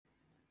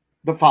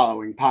The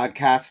following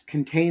podcast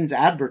contains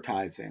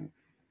advertising.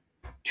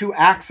 To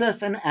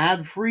access an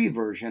ad-free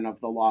version of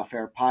the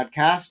Lawfare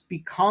podcast,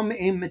 become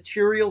a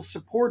material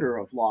supporter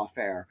of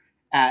Lawfare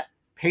at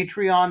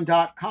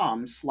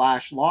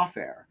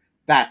patreon.com/lawfare.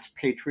 That's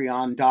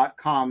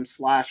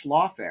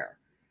patreon.com/lawfare.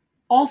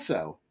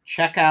 Also,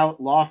 check out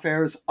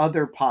Lawfare's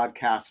other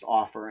podcast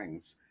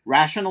offerings: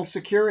 Rational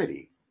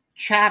Security,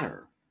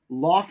 Chatter,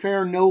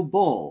 Lawfare No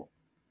Bull,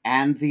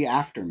 and The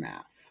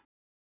Aftermath.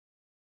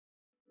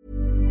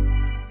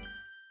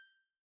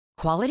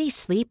 Quality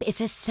sleep is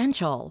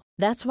essential.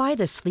 That's why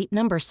the Sleep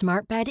Number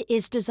Smart Bed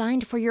is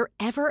designed for your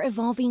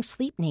ever-evolving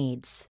sleep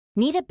needs.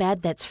 Need a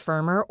bed that's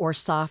firmer or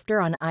softer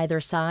on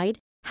either side?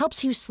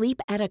 Helps you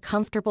sleep at a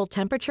comfortable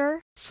temperature?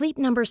 Sleep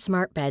Number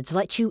Smart Beds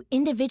let you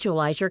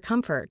individualize your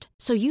comfort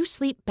so you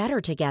sleep better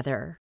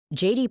together.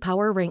 J.D.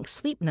 Power ranks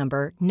Sleep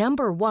Number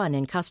number 1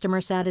 in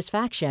customer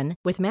satisfaction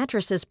with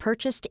mattresses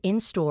purchased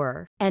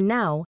in-store. And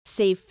now,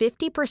 save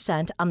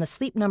 50% on the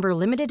Sleep Number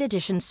Limited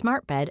Edition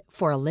Smart Bed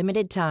for a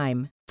limited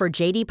time. For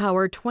J.D.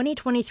 Power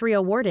 2023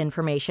 award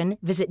information,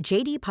 visit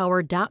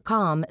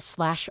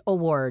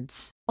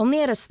jdpower.com/awards.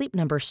 Only at a Sleep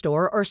Number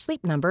store or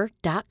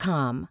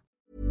sleepnumber.com.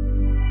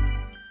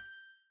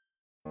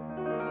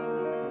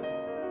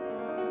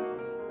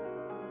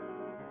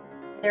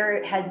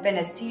 There has been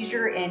a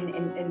seizure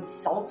in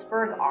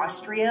Salzburg,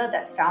 Austria,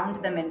 that found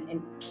them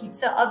in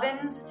pizza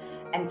ovens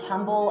and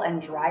tumble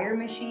and dryer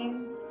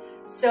machines.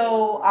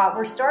 So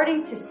we're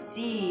starting to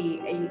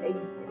see a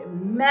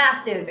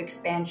massive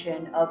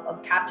expansion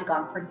of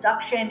Captagon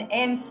production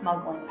and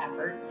smuggling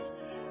efforts.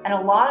 And a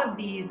lot of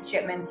these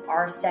shipments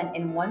are sent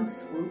in one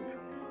swoop,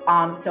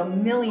 so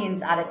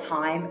millions at a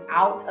time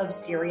out of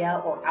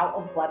Syria or out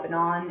of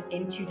Lebanon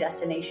into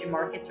destination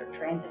markets or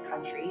transit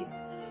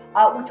countries.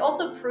 Which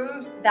also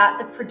proves that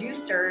the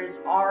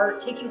producers are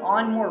taking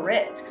on more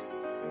risks.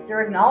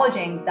 They're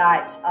acknowledging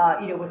that,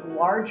 with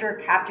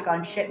larger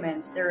Captagon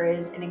shipments, there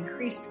is an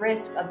increased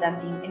risk of them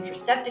being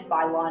intercepted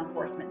by law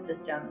enforcement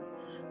systems.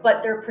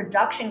 But their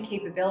production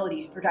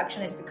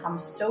has become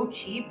so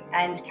cheap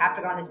and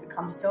Captagon has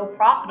become so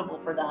profitable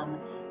for them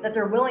that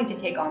they're willing to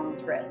take on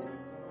these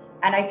risks.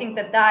 And I think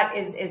that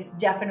is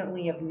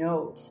definitely of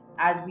note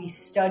as we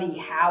study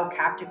how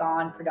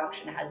Captagon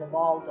production has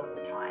evolved over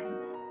time.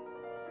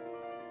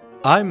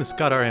 I'm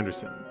Scott R.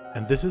 Anderson,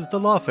 and this is the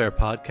Lawfare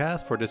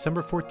podcast for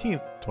December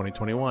 14th,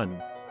 2021.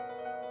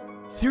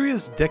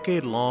 Syria's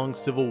decade-long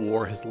civil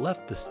war has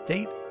left the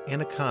state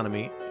and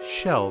economy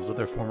shells of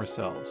their former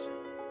selves.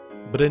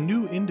 But a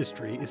new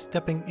industry is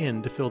stepping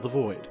in to fill the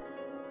void: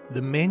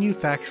 the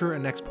manufacture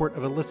and export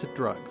of illicit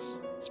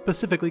drugs,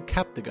 specifically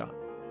Captagon,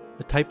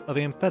 a type of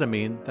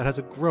amphetamine that has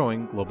a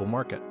growing global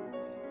market.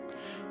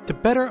 To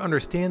better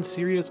understand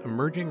Syria's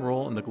emerging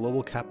role in the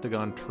global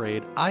Captagon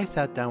trade, I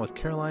sat down with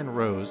Caroline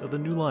Rose of the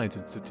New Lines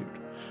Institute,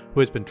 who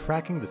has been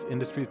tracking this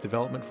industry's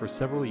development for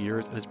several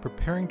years and is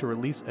preparing to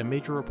release a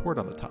major report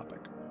on the topic.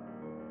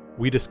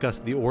 We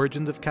discussed the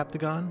origins of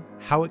Captagon,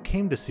 how it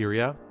came to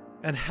Syria,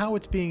 and how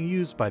it's being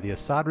used by the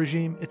Assad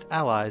regime, its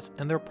allies,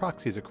 and their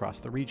proxies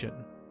across the region.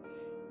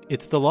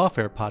 It's the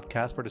Lawfare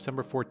podcast for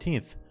December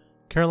 14th.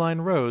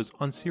 Caroline Rose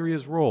on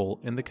Syria's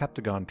role in the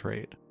Captagon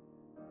trade.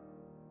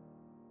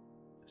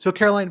 So,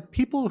 Caroline,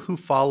 people who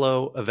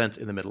follow events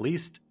in the Middle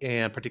East,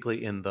 and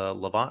particularly in the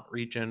Levant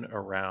region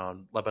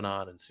around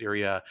Lebanon and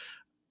Syria,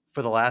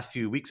 for the last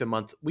few weeks and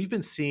months, we've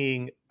been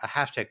seeing a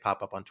hashtag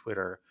pop up on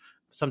Twitter,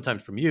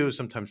 sometimes from you,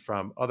 sometimes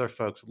from other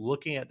folks,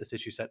 looking at this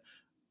issue set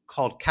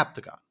called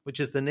Captagon,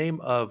 which is the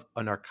name of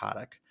a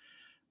narcotic.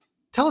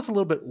 Tell us a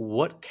little bit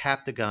what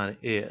Captagon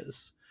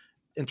is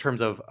in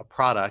terms of a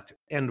product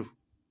and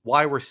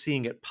why we're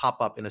seeing it pop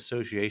up in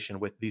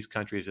association with these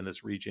countries in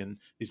this region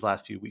these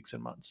last few weeks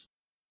and months.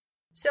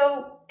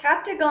 So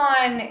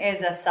Captagon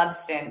is a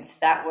substance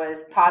that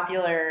was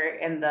popular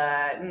in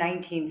the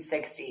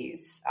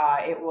 1960s.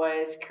 It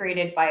was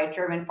created by a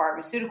German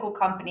pharmaceutical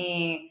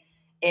company.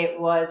 It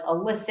was a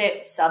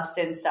illicit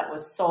substance that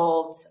was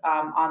sold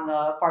on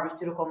the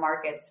pharmaceutical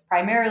markets,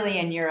 primarily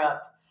in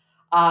Europe,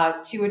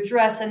 to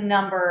address a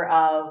number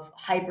of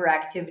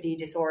hyperactivity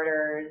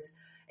disorders,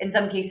 in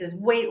some cases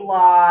weight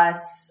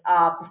loss,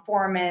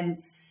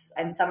 performance,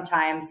 and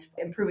sometimes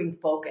improving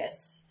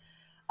focus.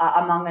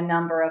 Among a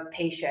number of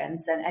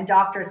patients, and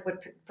doctors would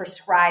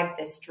prescribe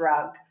this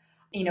drug.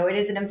 It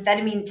is an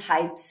amphetamine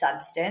type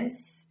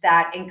substance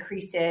that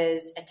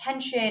increases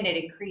attention, it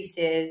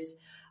increases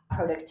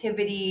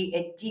productivity,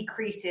 it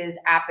decreases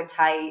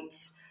appetite,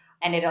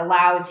 and it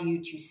allows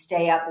you to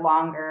stay up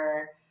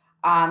longer.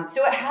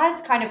 So it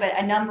has kind of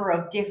a number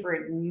of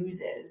different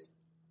uses.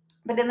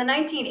 But in the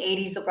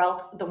 1980s,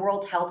 the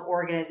World Health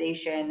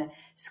Organization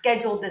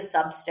scheduled this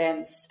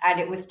substance, and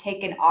it was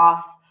taken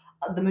off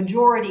the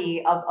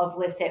majority of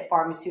illicit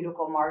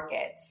pharmaceutical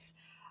markets.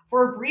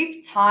 For a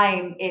brief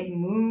time, it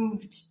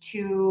moved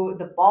to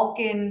the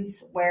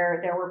Balkans, where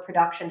there were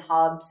production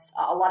hubs,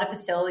 a lot of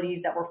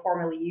facilities that were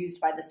formerly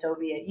used by the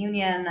Soviet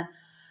Union.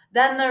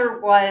 Then there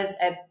was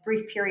a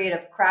brief period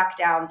of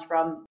crackdowns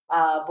from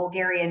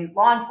Bulgarian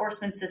law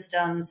enforcement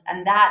systems,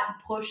 and that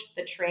pushed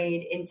the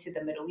trade into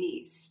the Middle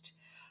East,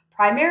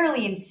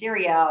 primarily in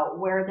Syria,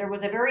 where there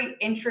was a very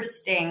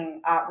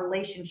interesting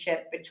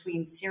relationship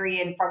between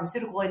Syrian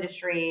pharmaceutical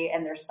industry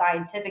and their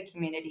scientific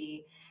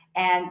community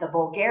and the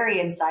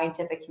Bulgarian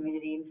scientific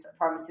community and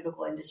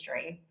pharmaceutical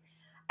industry.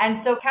 And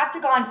so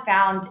Captagon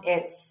found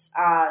its,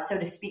 so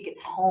to speak,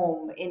 its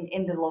home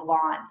in the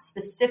Levant,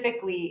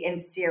 specifically in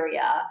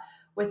Syria,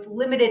 with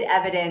limited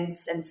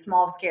evidence and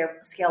small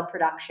scale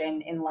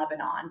production in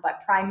Lebanon, but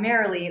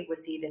primarily it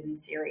was seeded in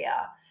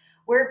Syria,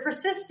 where it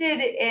persisted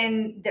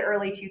in the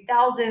early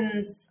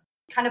 2000s,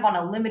 kind of on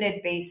a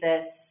limited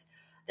basis.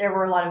 There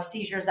were a lot of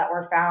seizures that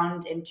were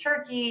found in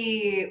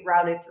Turkey,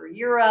 routed through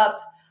Europe,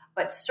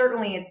 but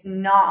certainly it's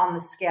not on the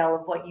scale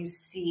of what you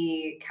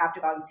see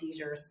Captagon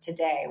seizures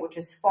today, which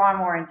is far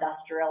more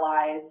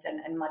industrialized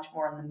and much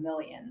more in the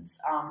millions,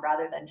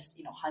 rather than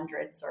just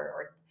hundreds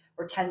or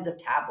tens of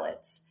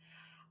tablets.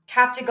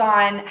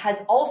 Captagon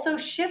has also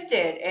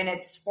shifted in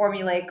its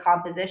formulaic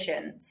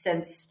composition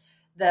since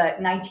the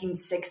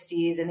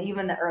 1960s and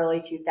even the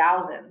early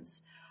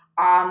 2000s.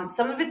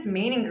 Some of its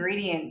main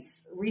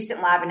ingredients,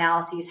 recent lab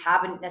analyses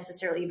haven't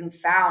necessarily even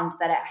found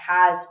that it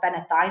has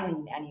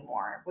phenethylene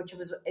anymore, which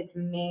was its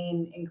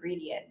main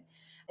ingredient.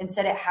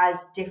 Instead, it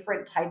has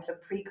different types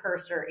of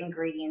precursor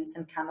ingredients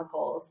and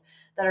chemicals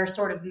that are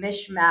sort of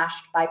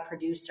mishmashed by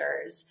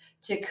producers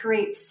to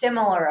create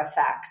similar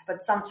effects.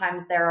 But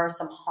sometimes there are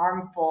some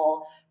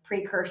harmful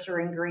precursor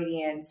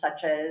ingredients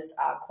such as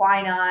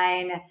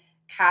quinine,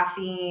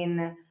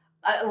 caffeine,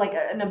 like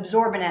an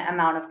absorbent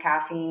amount of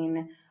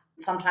caffeine.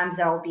 Sometimes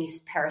there will be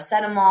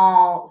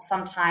paracetamol,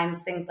 sometimes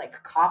things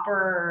like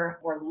copper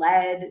or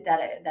lead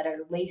that are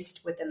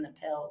laced within the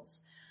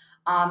pills.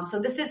 So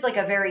this is like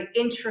a very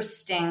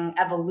interesting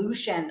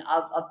evolution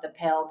of the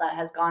pill that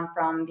has gone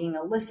from being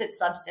a illicit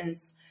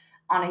substance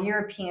on a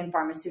European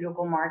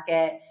pharmaceutical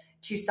market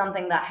to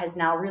something that has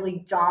now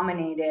really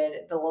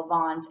dominated the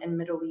Levant and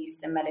Middle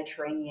East and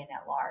Mediterranean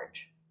at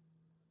large.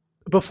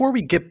 Before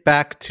we get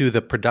back to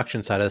the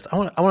production side of this,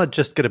 I want to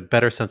just get a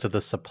better sense of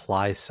the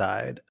supply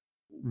side.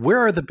 Where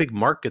are the big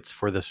markets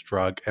for this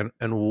drug, and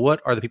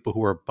what are the people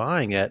who are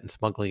buying it and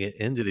smuggling it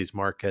into these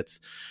markets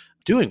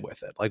doing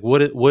with it? Like,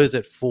 what is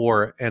it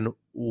for, and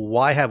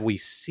why have we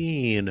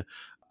seen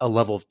a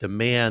level of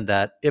demand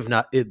that, if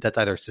not, that's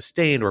either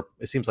sustained or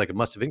it seems like it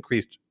must have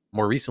increased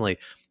more recently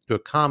to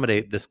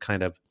accommodate this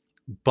kind of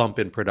bump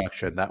in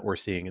production that we're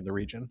seeing in the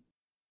region?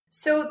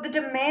 So the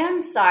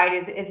demand side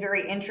is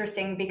very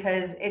interesting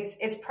because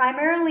it's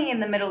primarily in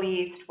the Middle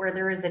East where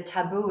there is a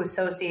taboo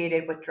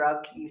associated with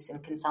drug use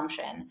and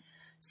consumption.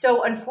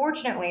 So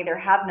unfortunately, there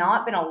have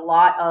not been a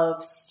lot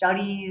of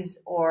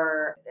studies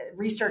or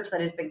research that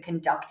has been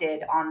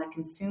conducted on the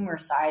consumer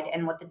side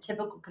and what the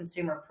typical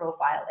consumer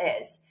profile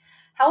is.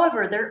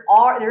 However,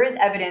 there is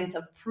evidence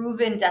of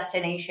proven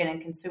destination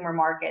and consumer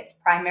markets,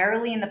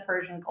 primarily in the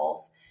Persian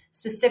Gulf,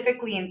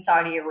 specifically in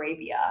Saudi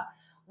Arabia,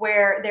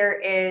 where there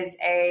is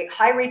a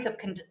high rates of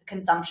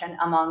consumption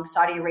among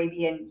Saudi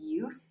Arabian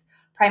youth,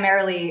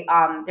 primarily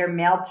their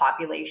male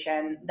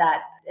population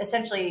that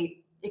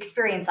essentially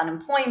experience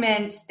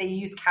unemployment. They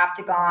use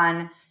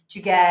Captagon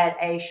to get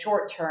a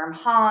short-term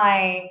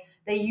high.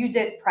 They use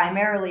it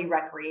primarily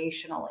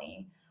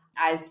recreationally,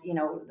 as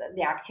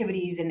the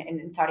activities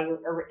in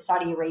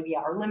Saudi Arabia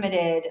are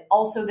limited.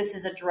 Also, this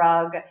is a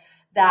drug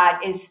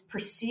that is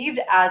perceived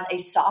as a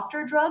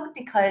softer drug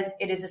because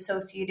it is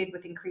associated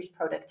with increased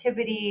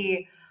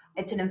productivity.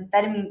 It's an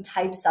amphetamine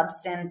type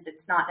substance.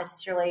 It's not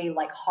necessarily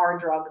like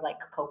hard drugs like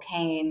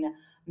cocaine,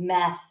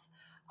 meth.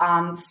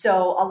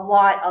 So a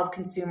lot of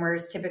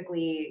consumers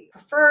typically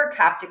prefer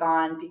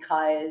Captagon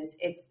because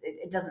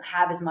it doesn't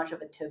have as much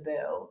of a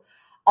taboo.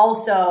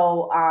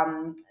 Also,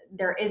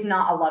 there is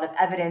not a lot of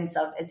evidence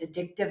of its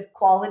addictive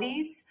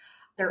qualities.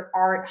 There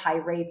aren't high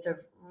rates of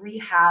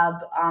rehab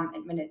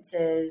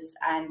admittances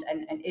and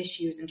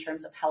issues in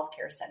terms of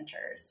healthcare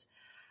centers.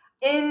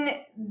 In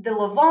the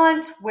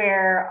Levant,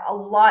 where a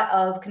lot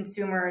of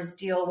consumers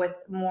deal with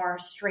more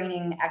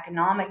straining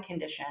economic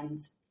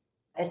conditions,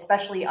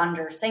 especially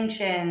under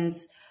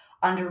sanctions,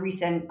 under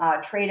recent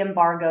trade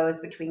embargoes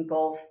between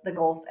the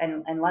Gulf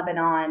and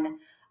Lebanon,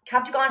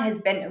 Captagon has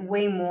been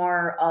way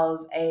more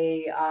of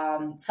a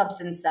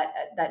substance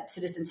that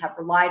citizens have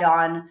relied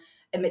on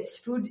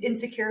amidst food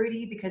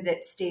insecurity because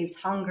it staves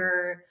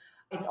hunger.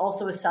 It's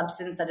also a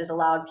substance that has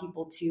allowed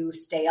people to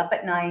stay up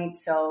at night.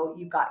 So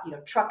you've got,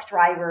 truck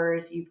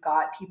drivers, you've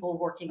got people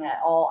working at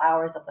all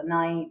hours of the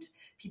night,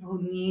 people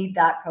who need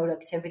that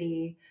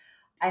productivity.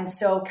 And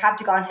so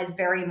Captagon has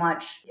very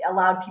much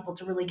allowed people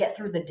to really get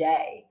through the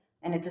day.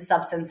 And it's a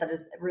substance that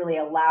has really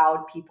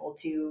allowed people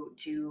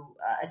to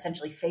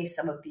essentially face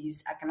some of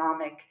these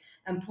economic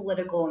and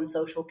political and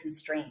social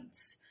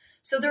constraints.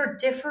 So there are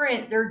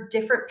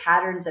different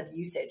patterns of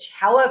usage.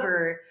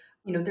 However,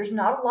 there's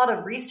not a lot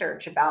of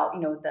research about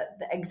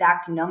the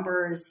exact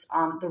numbers,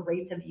 the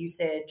rates of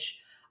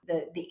usage,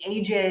 the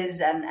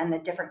ages, and the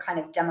different kind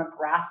of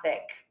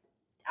demographic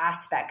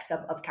aspects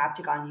of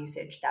Captagon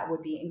usage that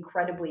would be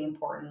incredibly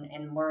important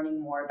in learning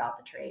more about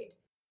the trade.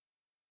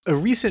 A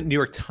recent New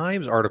York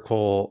Times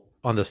article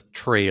on this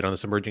trade, on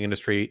this emerging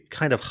industry,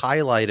 kind of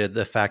highlighted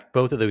the fact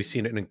both of those, we've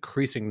seen an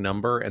increasing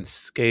number and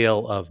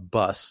scale of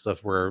busts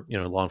of where,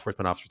 law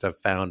enforcement officers have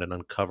found and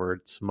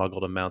uncovered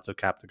smuggled amounts of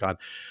Captagon,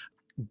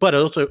 but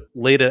also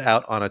laid it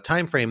out on a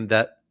time frame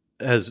that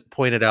has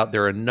pointed out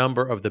there are a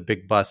number of the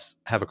big busts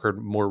have occurred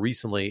more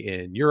recently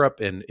in Europe,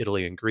 in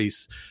Italy and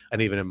Greece,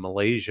 and even in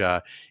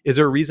Malaysia. Is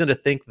there a reason to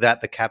think that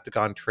the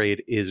Captagon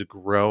trade is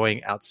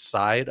growing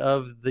outside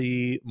of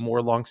the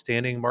more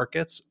longstanding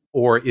markets?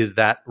 Or is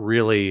that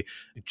really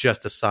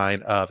just a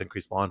sign of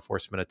increased law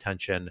enforcement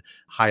attention,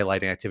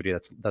 highlighting activity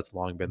that's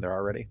long been there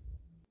already?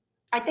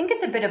 I think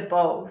it's a bit of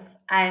both.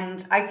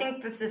 And I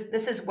think this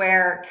is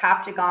where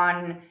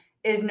Captagon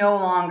is no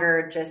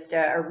longer just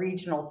a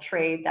regional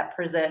trade that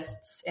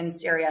persists in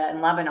Syria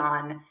and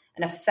Lebanon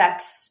and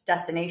affects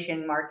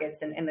destination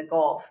markets in the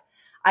Gulf.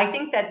 I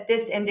think that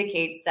this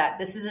indicates that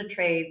this is a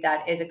trade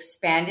that is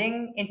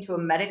expanding into a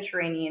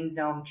Mediterranean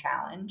zone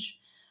challenge.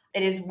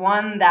 It is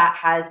one that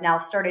has now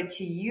started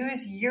to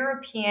use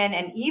European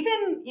and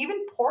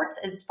even ports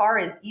as far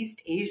as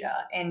East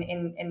Asia and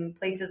in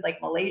places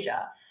like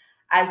Malaysia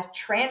as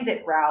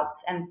transit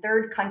routes and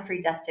third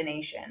country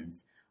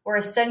destinations, where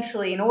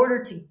essentially in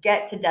order to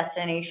get to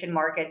destination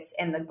markets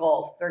in the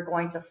Gulf, they're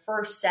going to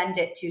first send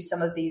it to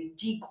some of these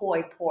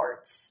decoy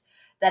ports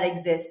that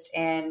exist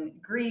in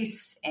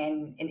Greece,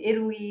 in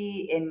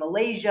Italy, in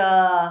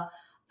Malaysia,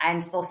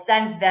 and they'll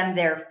send them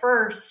there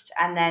first,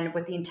 and then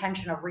with the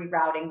intention of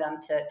rerouting them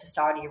to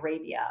Saudi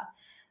Arabia.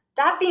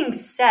 That being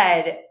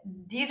said,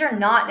 these are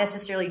not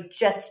necessarily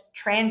just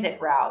transit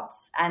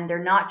routes, and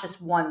they're not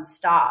just one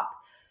stop.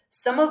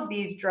 Some of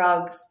these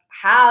drugs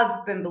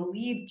have been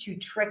believed to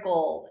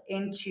trickle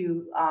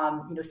into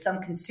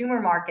some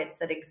consumer markets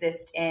that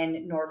exist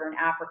in Northern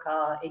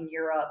Africa, in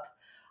Europe.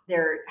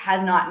 There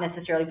has not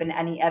necessarily been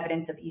any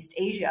evidence of East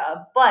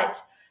Asia,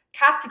 but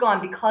Captagon,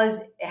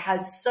 because it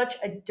has such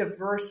a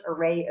diverse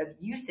array of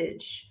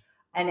usage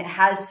and it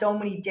has so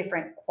many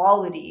different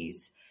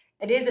qualities,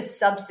 it is a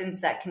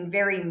substance that can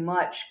very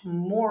much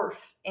morph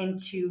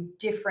into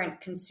different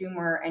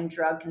consumer and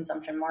drug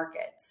consumption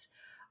markets.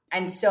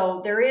 And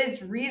so there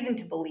is reason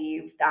to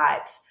believe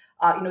that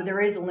there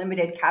is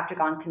limited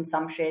Captagon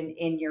consumption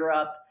in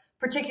Europe,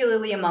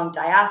 particularly among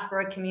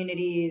diaspora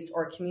communities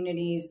or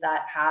communities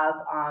that have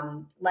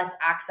less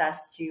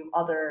access to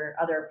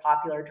other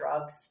popular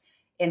drugs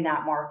in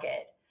that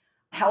market.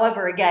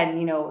 However, again,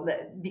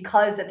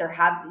 because that there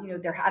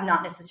have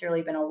not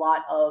necessarily been a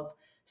lot of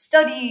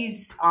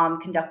studies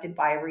conducted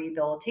by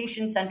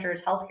rehabilitation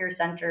centers, healthcare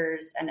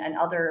centers, and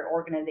other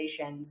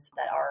organizations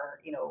that are,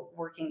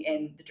 working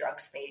in the drug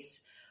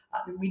space.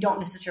 We don't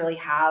necessarily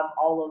have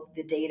all of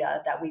the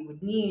data that we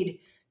would need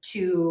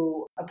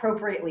to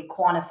appropriately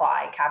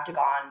quantify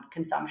Captagon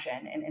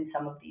consumption in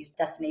some of these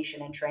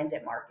destination and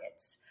transit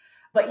markets.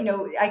 But,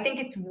 I think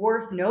it's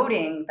worth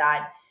noting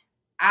that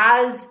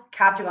as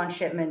Captagon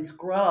shipments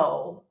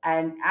grow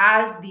and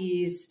as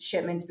these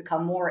shipments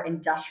become more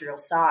industrial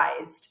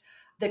sized,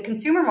 the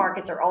consumer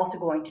markets are also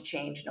going to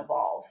change and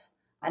evolve.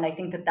 And I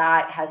think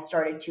that has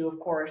started to, of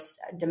course,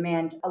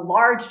 demand a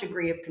large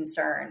degree of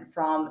concern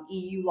from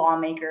EU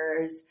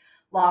lawmakers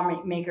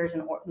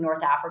in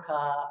North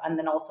Africa, and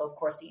then also, of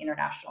course, the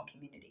international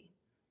community.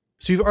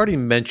 So you've already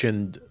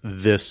mentioned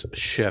this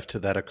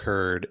shift that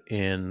occurred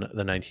in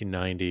the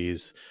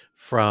 1990s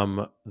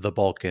from the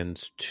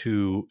Balkans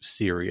to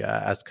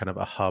Syria as kind of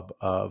a hub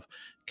of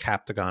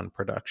Captagon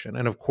production.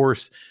 And of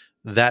course,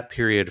 that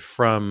period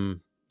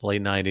from the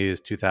late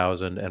 90s,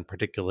 2000, and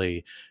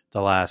particularly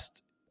the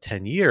last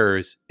 10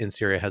 years in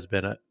Syria has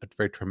been a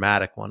very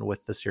traumatic one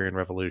with the Syrian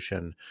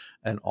revolution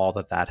and all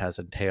that has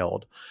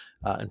entailed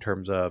in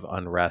terms of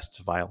unrest,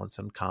 violence,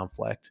 and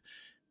conflict.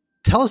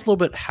 Tell us a little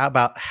bit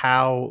about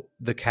how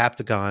the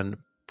Captagon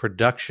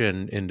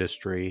production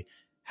industry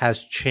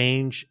has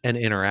changed and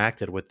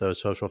interacted with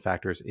those social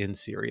factors in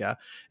Syria,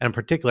 and in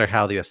particular,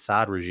 how the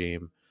Assad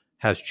regime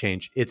has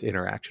changed its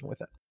interaction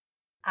with it.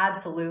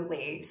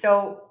 Absolutely.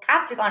 So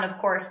Captagon, of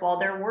course, while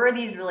there were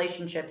these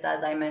relationships,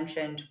 as I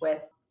mentioned, with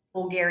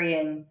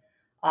Bulgarian,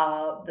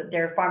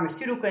 their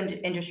pharmaceutical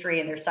industry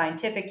and their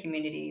scientific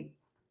community,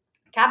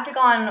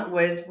 Captagon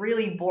was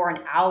really born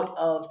out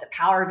of the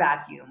power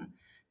vacuum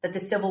that the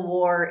civil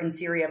war in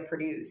Syria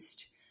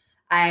produced.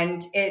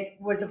 And it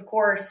was, of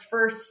course,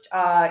 first,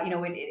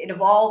 it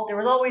evolved. There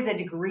was always a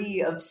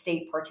degree of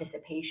state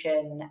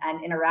participation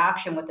and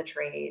interaction with the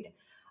trade.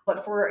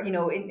 But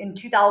in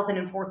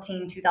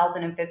 2014,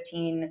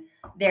 2015,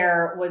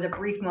 there was a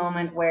brief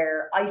moment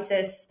where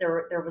ISIS,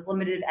 there was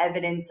limited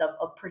evidence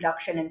of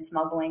production and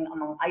smuggling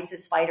among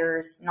ISIS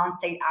fighters,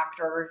 non-state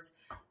actors.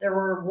 There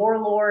were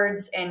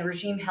warlords and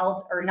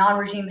regime-held or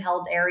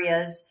non-regime-held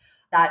areas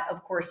that,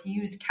 of course,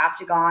 used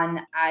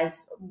Captagon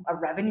as a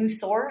revenue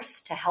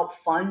source to help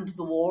fund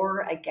the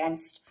war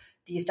against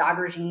the Assad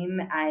regime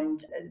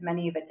and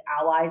many of its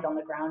allies on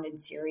the ground in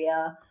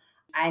Syria.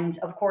 And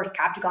of course,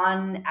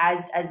 Captagon,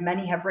 as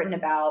many have written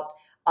about,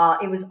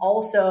 It was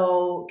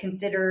also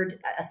considered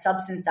a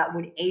substance that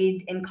would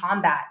aid in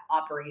combat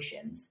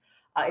operations.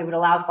 It would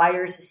allow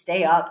fighters to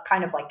stay up,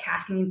 kind of like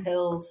caffeine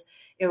pills.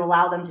 It would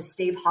allow them to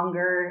stave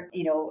hunger,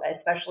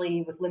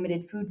 especially with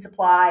limited food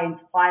supply and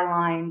supply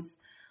lines.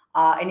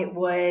 And it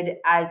would,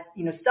 as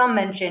some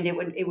mentioned,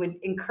 it would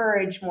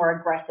encourage more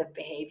aggressive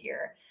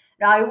behavior.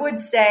 Now, I would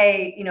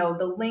say,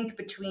 the link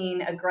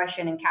between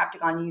aggression and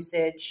Captagon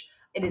usage,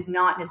 it is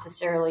not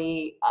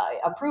necessarily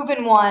a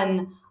proven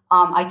one.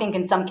 I think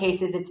in some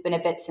cases it's been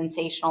a bit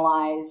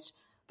sensationalized,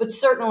 but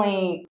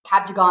certainly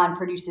Captagon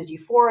produces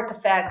euphoric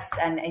effects,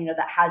 and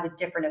that has a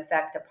different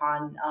effect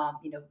upon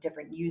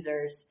different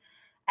users.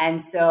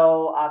 And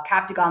so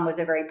Captagon was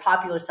a very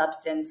popular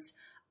substance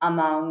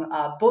among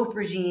both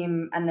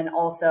regime and then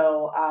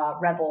also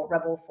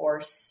rebel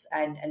force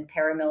and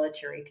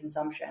paramilitary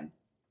consumption.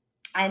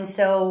 And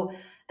so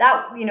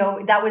that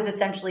was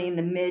essentially in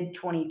the mid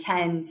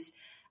 2010s.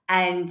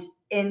 And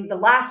in the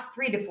last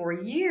 3 to 4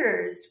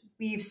 years,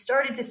 we've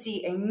started to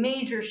see a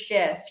major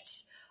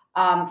shift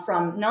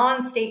from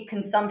non-state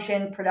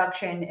consumption,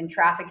 production, and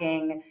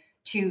trafficking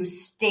to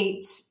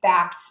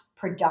state-backed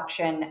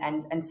production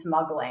and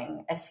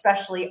smuggling,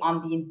 especially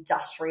on the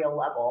industrial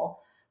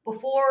level.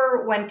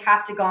 Before, when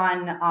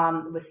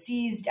Captagon was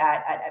seized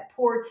at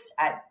ports,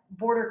 at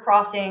border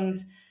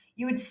crossings,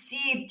 you would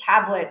see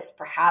tablets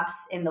perhaps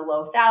in the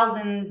low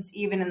thousands,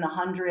 even in the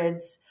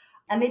hundreds,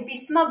 and they'd be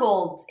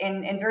smuggled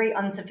in very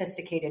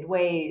unsophisticated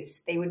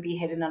ways. They would be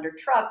hidden under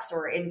trucks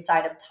or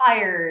inside of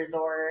tires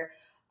or,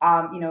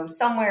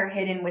 somewhere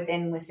hidden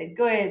within illicit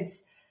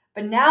goods.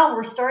 But now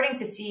we're starting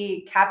to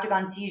see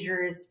Captagon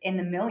seizures in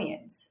the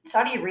millions.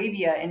 Saudi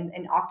Arabia,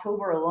 in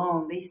October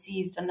alone, they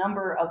seized a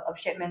number of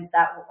shipments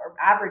that were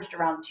averaged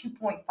around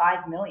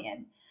 2.5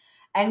 million.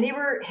 And they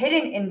were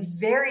hidden in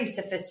very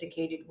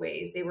sophisticated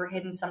ways. They were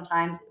hidden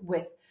sometimes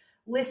with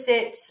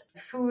licit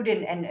food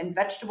and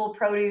vegetable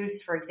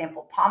produce, for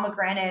example,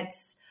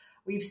 pomegranates.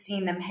 We've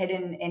seen them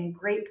hidden in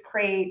grape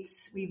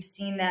crates. We've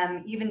seen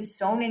them even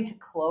sewn into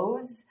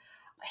clothes,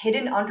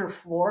 hidden under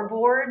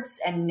floorboards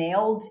and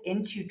nailed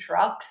into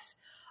trucks.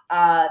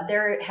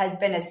 There has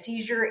been a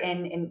seizure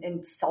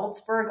in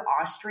Salzburg,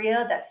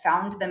 Austria, that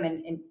found them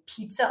in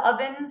pizza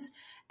ovens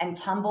and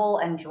tumble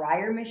and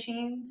dryer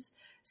machines.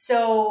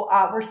 So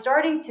we're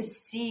starting to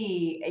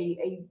see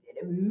a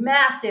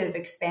massive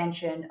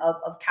expansion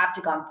of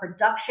Captagon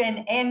production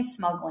and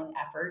smuggling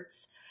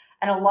efforts.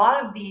 And a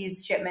lot of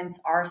these shipments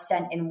are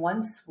sent in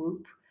one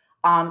swoop.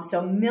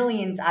 So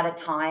millions at a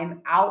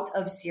time out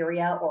of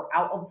Syria or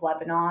out of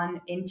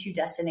Lebanon into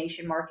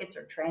destination markets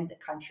or transit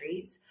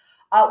countries,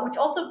 which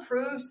also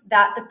proves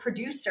that the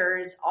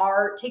producers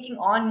are taking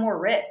on more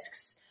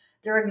risks.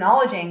 They're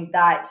acknowledging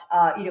that,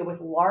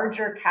 with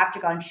larger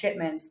Captagon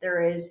shipments,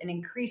 there is an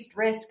increased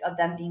risk of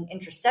them being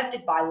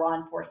intercepted by law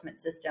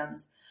enforcement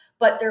systems.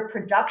 But their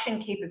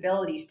production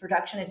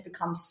has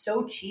become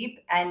so cheap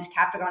and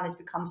Captagon has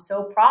become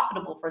so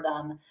profitable for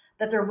them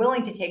that they're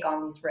willing to take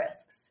on these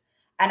risks.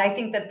 And I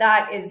think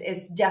that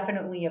is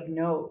definitely of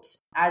note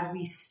as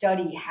we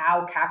study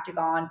how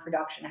Captagon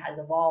production has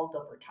evolved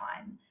over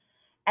time.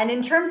 And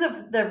in terms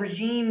of the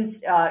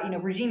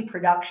regime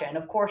production,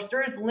 of course,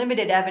 there is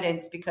limited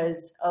evidence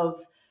because of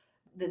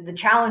the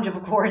challenge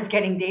of course,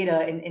 getting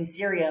data in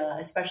Syria,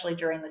 especially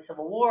during the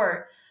civil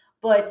war.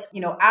 But,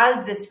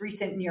 as this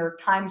recent New York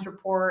Times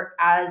report,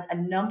 as a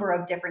number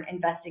of different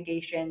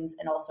investigations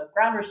and also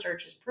ground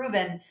research has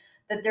proven,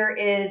 that there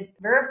is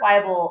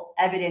verifiable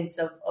evidence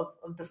of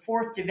the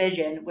 4th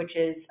Division, which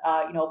is,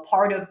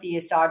 part of the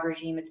Assad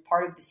regime. It's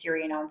part of the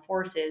Syrian armed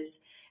forces.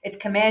 It's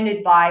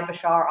commanded by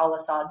Bashar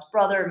al-Assad's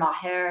brother,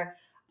 Maher,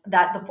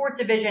 that the 4th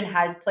Division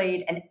has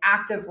played an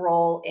active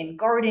role in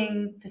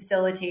guarding,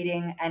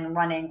 facilitating, and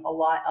running a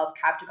lot of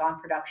Captagon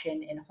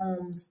production in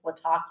Homs,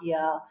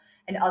 Latakia,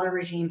 and other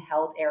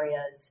regime-held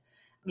areas.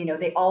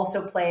 They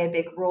also play a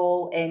big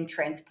role in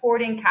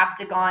transporting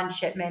Captagon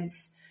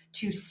shipments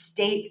to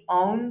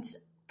state-owned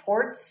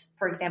ports,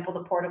 for example,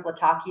 the port of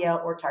Latakia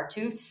or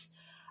Tartus,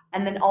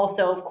 and then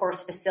also, of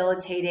course,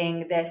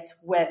 facilitating this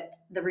with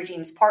the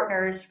regime's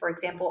partners, for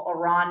example,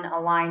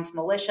 Iran-aligned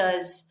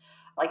militias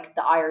like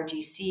the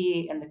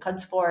IRGC and the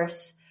Quds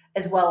Force,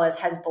 as well as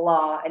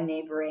Hezbollah and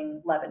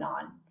neighboring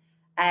Lebanon.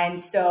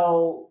 And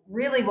so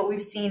really what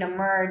we've seen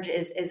emerge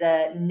is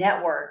a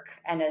network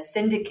and a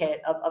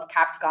syndicate of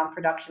Captagon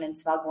production and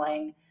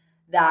smuggling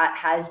that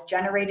has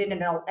generated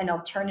an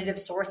alternative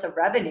source of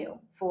revenue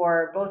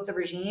for both the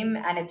regime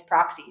and its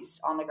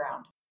proxies on the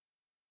ground.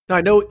 Now,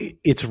 I know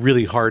it's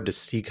really hard to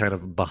see kind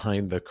of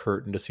behind the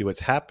curtain to see what's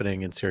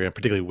happening in Syria,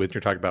 particularly when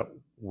you're talking about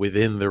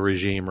within the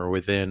regime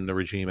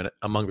and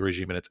among the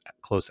regime and its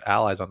close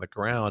allies on the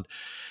ground.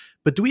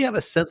 But do we have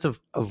a sense of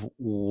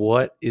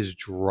what is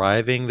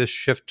driving this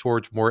shift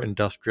towards more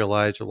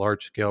industrialized or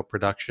large-scale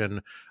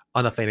production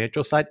on the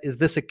financial side? Is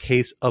this a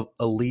case of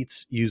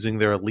elites using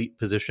their elite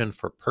position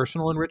for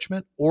personal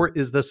enrichment, or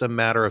is this a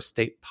matter of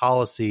state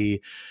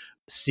policy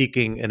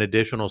seeking an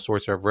additional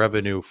source of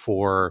revenue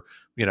for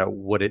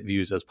what it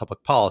views as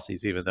public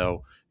policies, even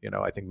though,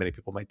 I think many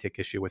people might take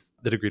issue with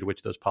the degree to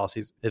which those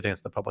policies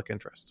advance the public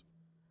interest.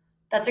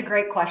 That's a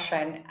great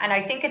question. And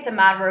I think it's a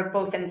matter of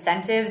both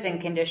incentives and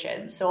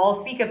conditions. So I'll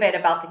speak a bit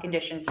about the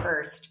conditions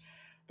first.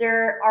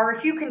 There are a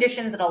few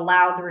conditions that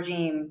allow the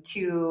regime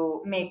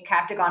to make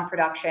Captagon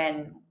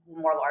production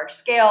more large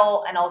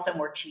scale and also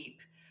more cheap.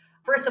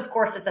 First, of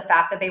course, is the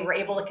fact that they were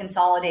able to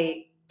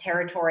consolidate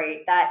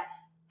territory that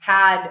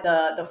had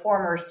the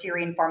former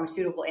Syrian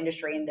pharmaceutical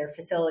industry in their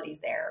facilities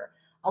there.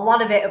 A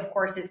lot of it, of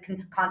course, is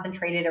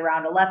concentrated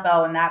around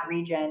Aleppo and that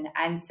region.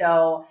 And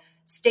so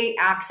state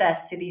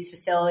access to these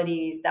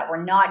facilities that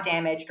were not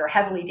damaged or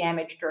heavily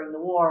damaged during the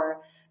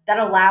war, that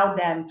allowed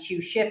them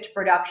to shift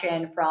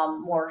production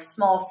from more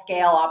small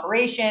scale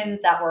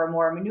operations that were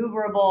more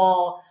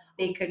maneuverable.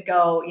 They could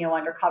go,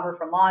 undercover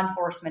from law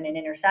enforcement and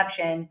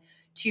interception,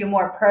 to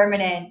more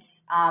permanent,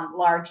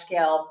 large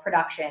scale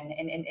production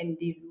in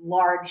these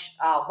large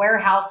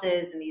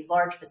warehouses and these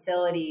large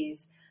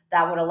facilities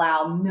that would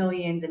allow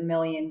millions and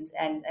millions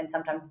and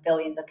sometimes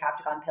billions of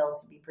Captagon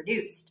pills to be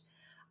produced.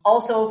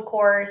 Also, of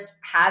course,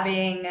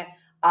 having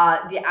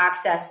the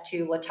access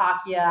to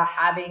Latakia,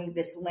 having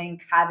this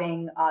link,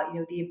 having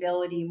the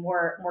ability,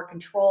 more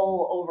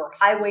control over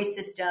highway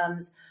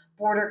systems,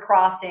 border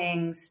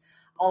crossings,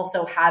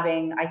 also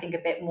having, I think, a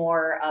bit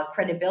more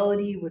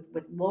credibility with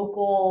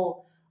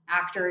local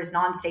actors,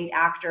 non-state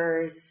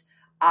actors.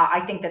 I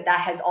think that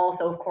has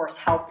also, of course,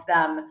 helped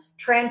them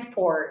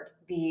transport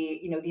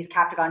these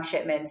Captagon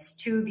shipments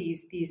to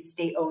these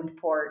state-owned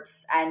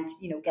ports and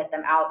get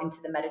them out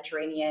into the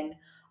Mediterranean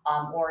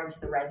or into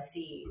the Red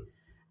Sea.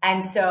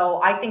 And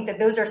so I think that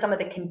those are some of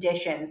the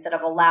conditions that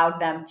have allowed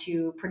them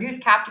to produce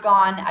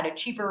Captagon at a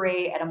cheaper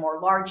rate, at a more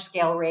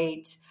large-scale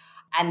rate.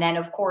 And then,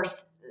 of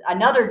course,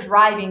 another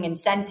driving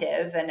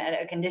incentive and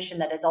a condition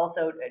that has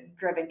also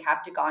driven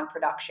Captagon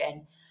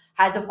production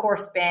has, of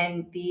course,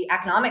 been the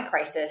economic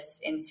crisis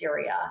in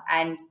Syria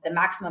and the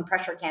maximum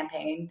pressure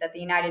campaign that the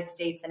United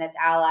States and its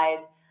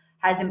allies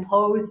has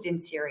imposed in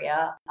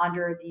Syria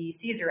under the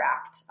Caesar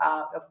Act,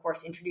 of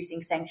course,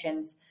 introducing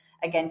sanctions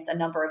against a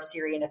number of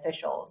Syrian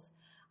officials.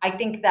 I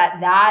think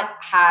that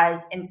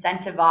has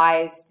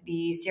incentivized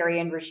the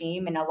Syrian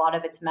regime and a lot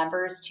of its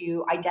members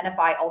to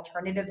identify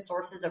alternative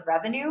sources of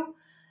revenue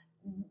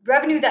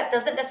that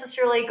doesn't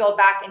necessarily go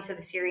back into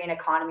the Syrian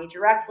economy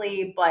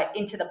directly, but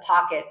into the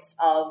pockets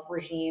of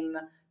regime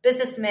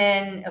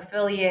businessmen,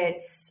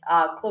 affiliates,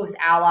 close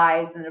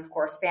allies, and of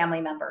course,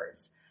 family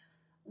members.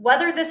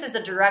 Whether this is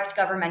a direct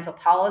governmental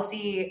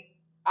policy,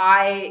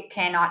 I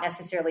cannot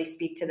necessarily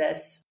speak to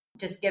this,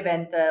 just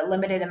given the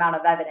limited amount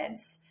of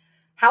evidence.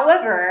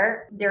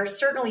 However, there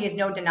certainly is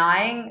no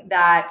denying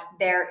that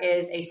there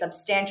is a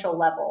substantial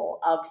level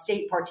of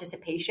state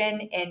participation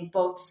in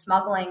both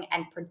smuggling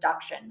and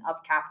production of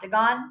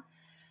Captagon.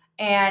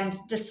 And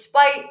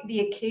despite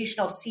the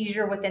occasional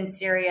seizure within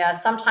Syria,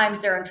 sometimes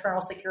their internal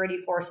security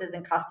forces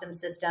and customs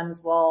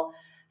systems will,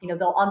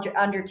 they'll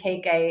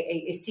undertake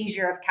a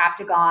seizure of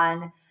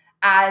Captagon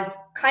as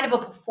kind of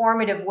a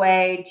performative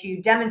way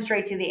to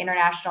demonstrate to the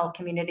international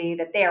community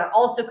that they are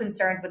also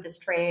concerned with this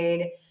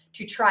trade,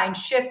 to try and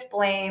shift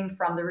blame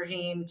from the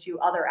regime to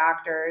other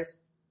actors.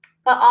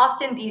 But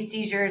often these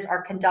seizures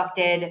are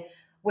conducted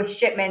with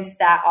shipments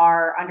that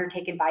are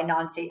undertaken by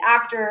non-state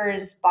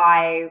actors,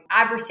 by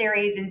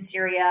adversaries in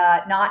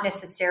Syria, not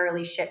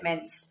necessarily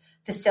shipments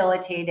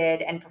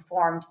facilitated and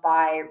performed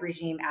by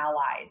regime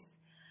allies.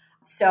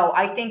 So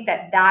I think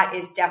that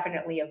is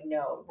definitely of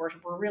note. We're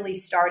really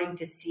starting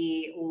to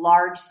see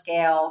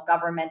large-scale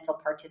governmental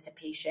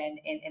participation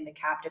in the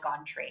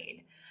Captagon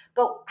trade.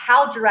 But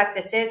how direct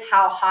this is,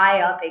 how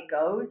high up it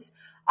goes,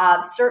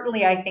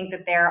 certainly I think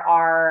that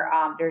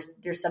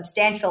there's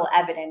substantial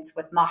evidence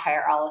with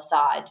Maher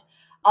al-Assad.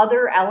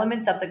 Other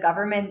elements of the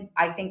government,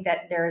 I think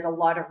that there's a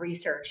lot of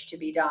research to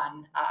be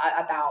done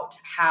about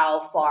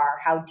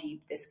how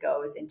deep this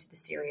goes into the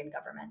Syrian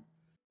government.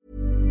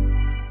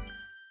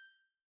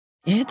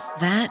 It's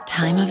that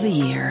time of the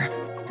year.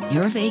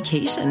 Your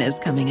vacation is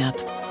coming up.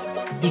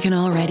 You can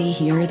already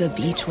hear the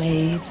beach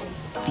waves,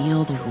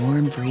 feel the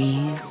warm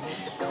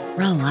breeze,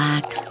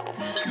 relax,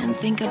 and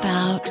think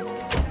about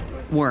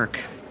work.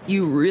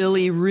 You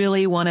really,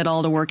 really want it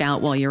all to work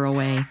out while you're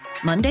away.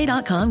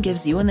 Monday.com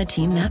gives you and the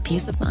team that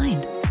peace of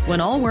mind.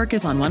 When all work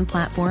is on one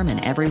platform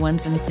and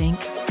everyone's in sync,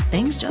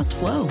 things just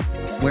flow.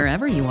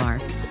 Wherever you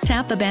are,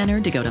 tap the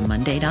banner to go to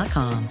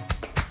Monday.com.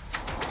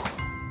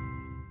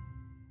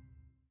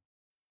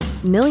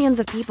 Millions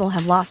of people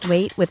have lost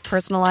weight with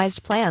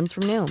personalized plans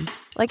from Noom.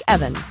 Like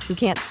Evan, who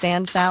can't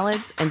stand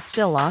salads and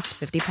still lost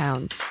 50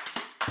 pounds.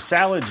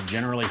 Salads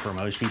generally for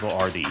most people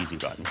are the easy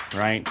button,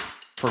 right?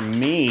 For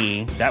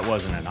me, that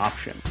wasn't an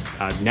option.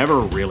 I never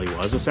really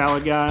was a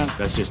salad guy.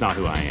 That's just not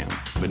who I am.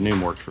 But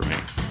Noom worked for me.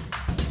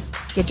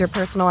 Get your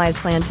personalized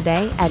plan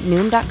today at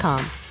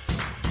Noom.com.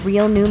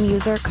 Real Noom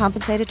user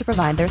compensated to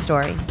provide their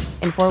story.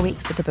 In 4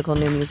 weeks, the typical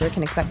Noom user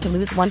can expect to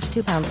lose 1 to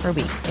 2 pounds per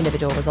week.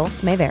 Individual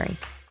results may vary.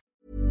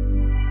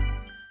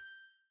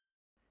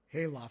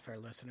 Hey, Lawfare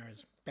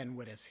listeners, Ben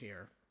Wittes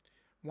here.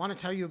 want to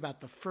tell you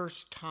about the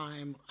first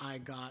time I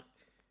got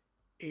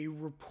a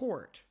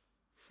report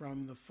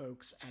from the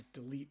folks at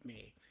Delete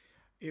Me.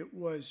 It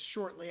was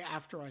shortly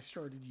after I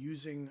started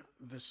using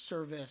the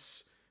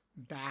service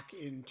back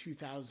in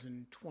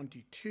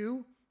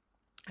 2022,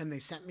 and they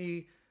sent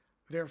me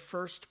their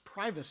first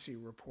privacy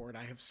report.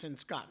 I have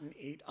since gotten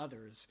 8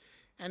 others,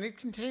 and it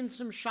contained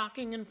some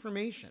shocking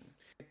information.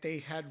 They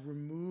had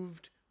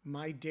removed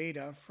my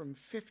data from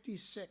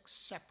 56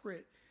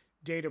 separate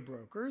data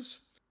brokers,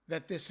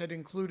 that this had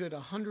included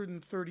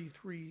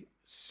 133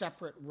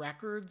 separate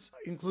records,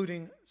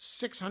 including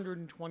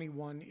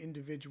 621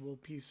 individual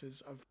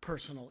pieces of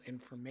personal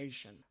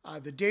information.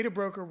 The data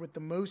broker with the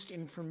most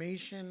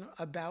information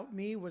about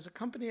me was a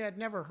company I'd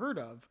never heard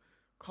of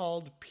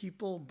called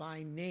People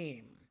by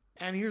Name.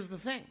 And here's the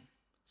thing.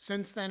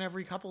 Since then,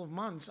 every couple of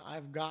months,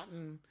 I've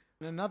gotten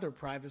another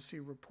privacy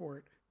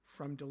report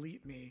from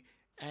Delete Me,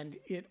 and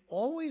it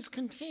always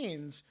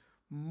contains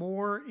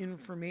more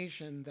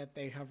information that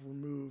they have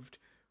removed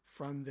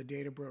from the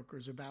data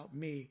brokers about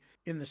me.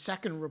 In the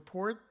second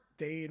report,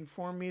 they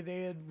informed me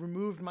they had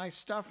removed my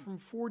stuff from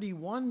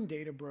 41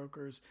 data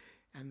brokers,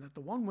 and that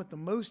the one with the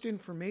most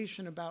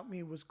information about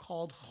me was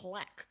called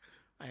HLEC.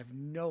 I have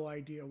no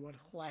idea what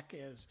HLEC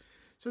is.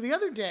 So the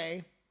other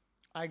day,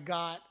 I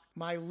got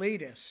my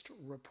latest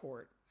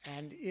report,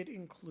 and it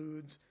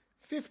includes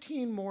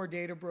 15 more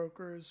data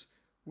brokers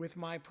with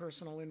my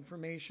personal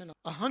information,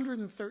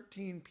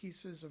 113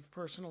 pieces of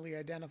personally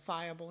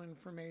identifiable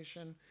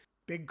information.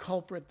 Big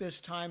culprit this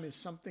time is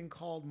something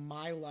called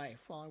My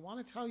Life. Well, I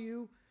want to tell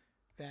you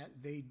that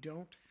they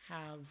don't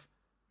have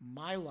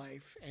My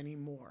Life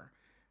anymore.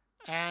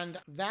 And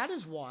that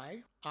is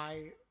why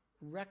I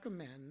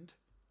recommend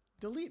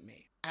Delete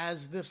Me.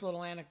 As this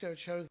little anecdote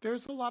shows,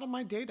 there's a lot of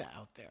my data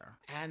out there,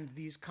 and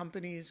these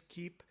companies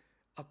keep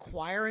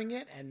acquiring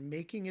it and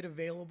making it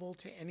available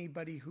to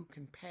anybody who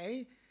can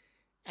pay.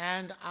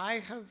 And I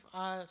have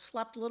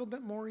slept a little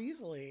bit more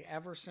easily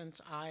ever since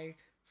I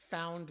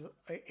found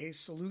a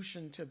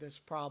solution to this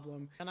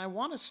problem. And I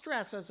want to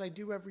stress, as I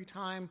do every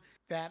time,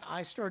 that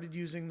I started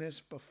using this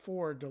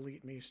before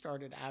Delete Me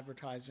started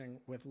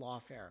advertising with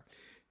Lawfare.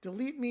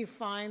 Delete Me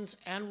finds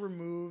and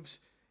removes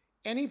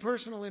any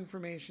personal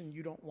information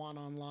you don't want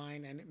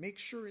online, and it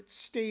makes sure it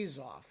stays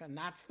off. And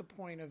that's the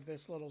point of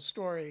this little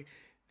story,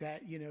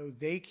 that, you know,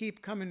 they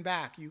keep coming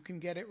back. You can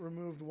get it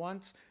removed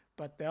once,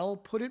 but they'll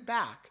put it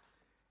back,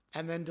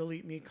 and then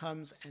Delete Me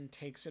comes and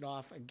takes it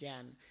off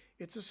again.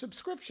 It's a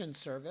subscription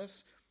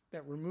service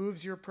that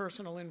removes your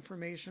personal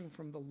information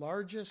from the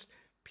largest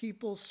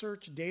people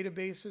search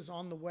databases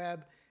on the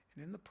web,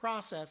 and in the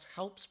process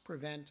helps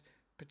prevent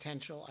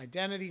potential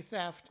identity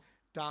theft,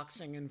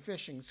 doxing, and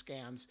phishing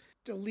scams.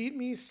 Delete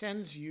Me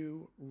sends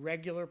you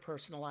regular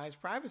personalized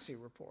privacy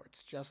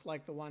reports, just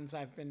like the ones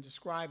I've been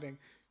describing,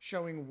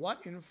 showing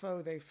what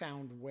info they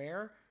found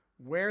where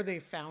they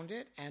found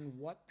it, and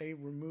what they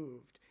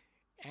removed.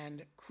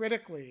 And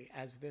critically,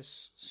 as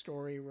this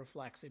story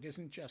reflects, it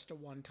isn't just a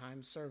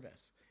one-time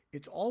service.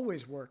 It's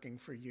always working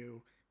for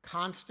you,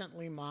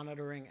 constantly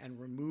monitoring and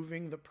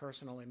removing the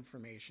personal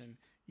information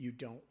you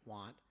don't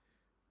want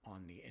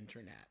on the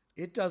internet.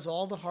 It does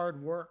all the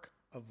hard work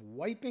of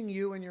wiping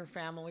you and your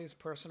family's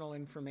personal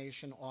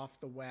information off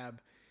the web.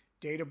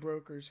 Data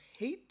brokers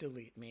hate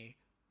Delete Me,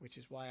 which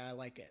is why I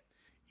like it.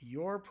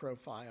 Your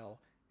profile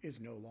is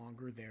no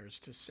longer theirs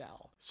to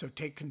sell. So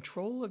take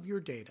control of your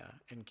data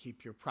and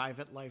keep your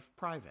private life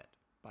private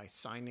by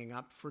signing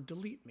up for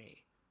Delete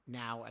Me,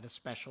 now at a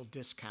special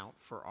discount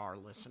for our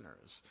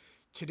listeners.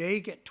 Today,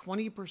 get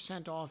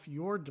 20% off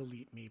your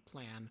Delete Me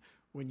plan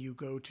when you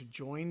go to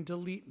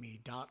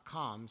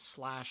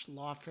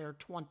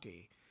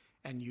joindeleteme.com/lawfare20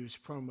 and use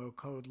promo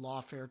code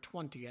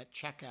lawfare20 at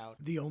checkout.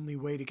 The only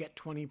way to get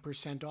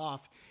 20%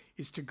 off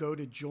is to go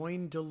to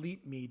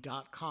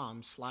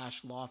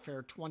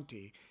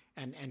joindeleteme.com/lawfare20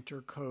 and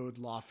enter code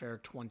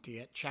lawfare20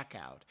 at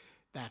checkout.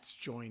 That's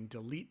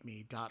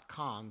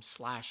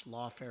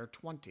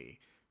joindeleteme.com/lawfare20,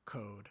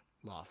 code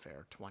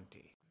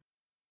lawfare20.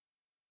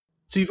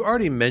 So you've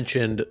already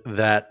mentioned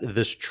that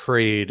this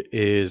trade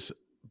is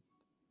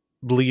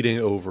bleeding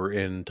over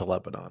into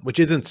Lebanon, which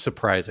isn't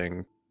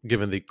surprising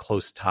given the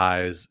close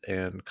ties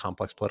and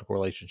complex political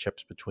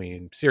relationships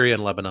between Syria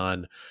and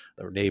Lebanon.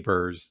 Their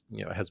neighbors,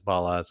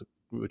 Hezbollah,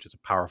 which is a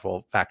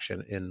powerful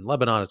faction in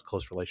Lebanon, has a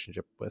close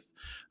relationship with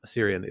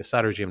Syria and the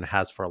Assad regime, and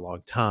has for a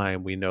long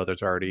time. We know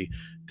there's already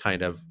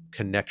kind of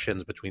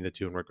connections between the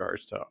two in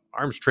regards to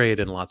arms trade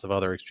and lots of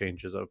other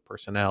exchanges of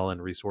personnel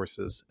and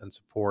resources and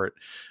support.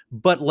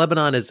 But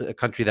Lebanon is a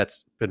country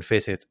that's been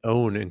facing its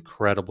own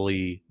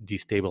incredibly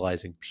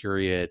destabilizing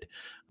period,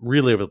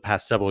 really over the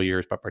past several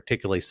years, but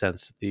particularly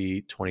since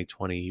the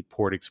 2020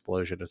 port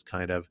explosion has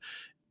kind of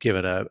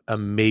given a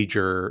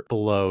major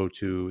blow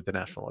to the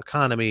national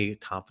economy,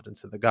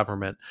 confidence in the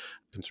government,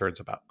 concerns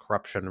about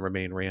corruption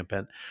remain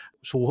rampant.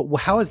 So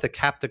how has the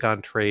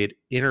Captagon trade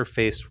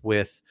interfaced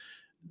with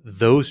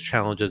those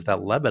challenges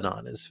that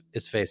Lebanon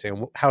is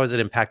facing? How has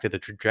it impacted the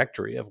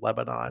trajectory of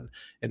Lebanon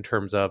in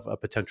terms of a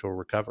potential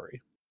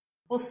recovery?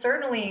 Well,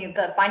 certainly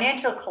the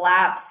financial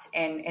collapse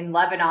in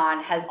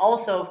Lebanon has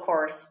also, of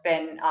course,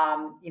 been,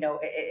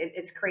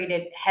 it's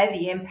created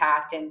heavy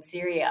impact in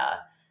Syria.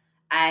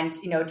 And,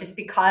 just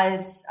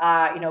because,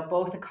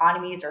 both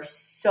economies are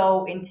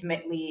so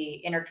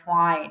intimately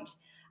intertwined,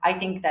 I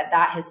think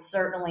that has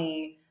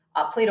certainly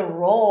played a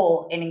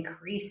role in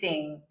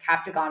increasing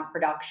Captagon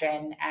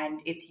production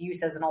and its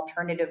use as an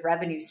alternative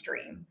revenue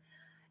stream.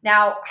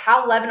 Now,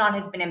 how Lebanon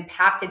has been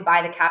impacted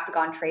by the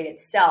Captagon trade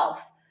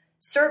itself,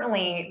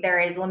 certainly there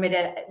is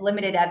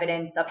limited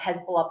evidence of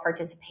Hezbollah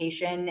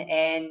participation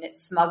in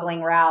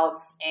smuggling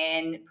routes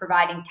and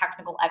providing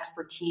technical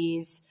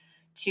expertise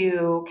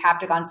to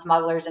Captagon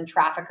smugglers and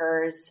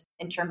traffickers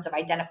in terms of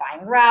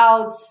identifying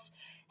routes,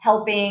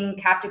 helping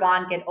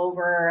Captagon get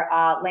over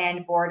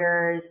land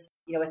borders,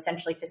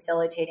 essentially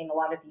facilitating a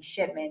lot of these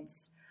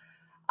shipments.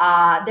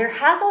 There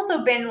has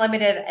also been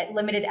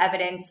limited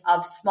evidence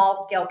of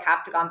small-scale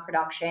Captagon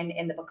production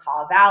in the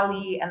Bekaa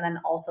Valley and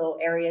then also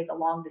areas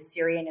along the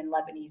Syrian and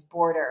Lebanese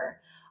border,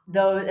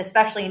 though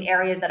especially in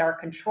areas that are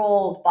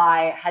controlled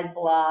by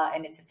Hezbollah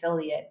and its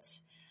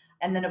affiliates.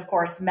 And then, of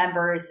course,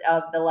 members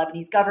of the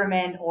Lebanese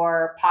government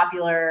or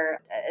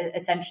popular,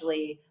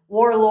 essentially,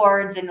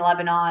 warlords in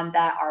Lebanon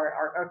that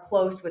are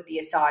close with the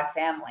Assad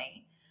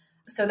family.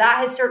 So that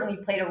has certainly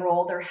played a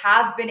role. There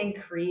have been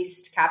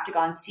increased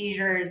Captagon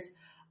seizures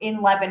in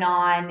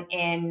Lebanon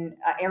in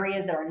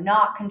areas that are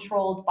not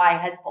controlled by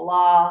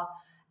Hezbollah.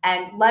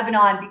 And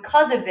Lebanon,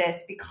 because of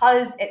this,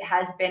 because it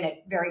has been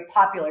a very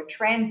popular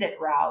transit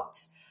route,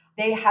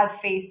 they have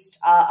faced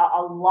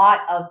a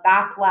lot of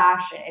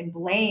backlash and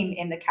blame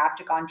in the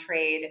Captagon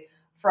trade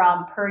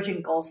from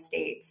Persian Gulf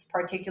states,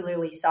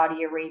 particularly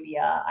Saudi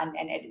Arabia and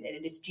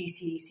its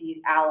GCC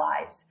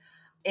allies.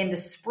 In the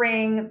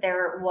spring,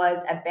 there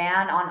was a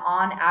ban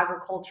on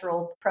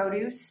agricultural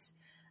produce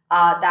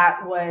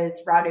that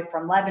was routed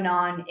from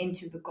Lebanon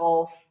into the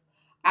Gulf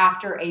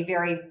after a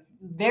very,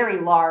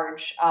 very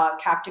large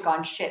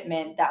Captagon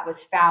shipment that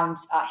was found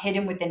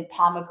hidden within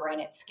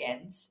pomegranate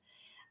skins.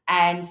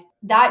 And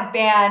that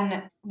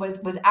ban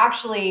was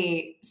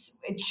actually,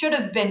 it should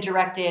have been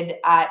directed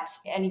at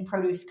any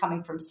produce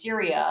coming from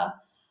Syria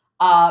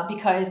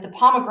because the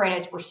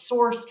pomegranates were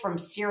sourced from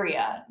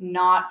Syria,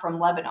 not from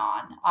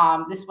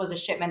Lebanon. This was a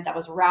shipment that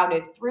was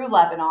routed through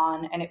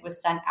Lebanon and it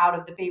was sent out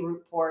of the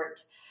Beirut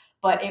port.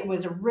 But it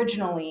was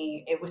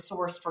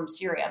sourced from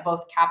Syria,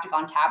 both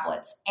Captagon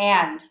tablets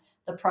and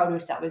the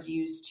produce that was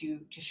used to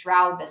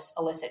shroud this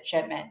illicit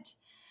shipment.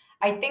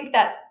 I think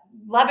that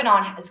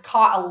Lebanon has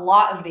caught a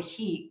lot of the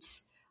heat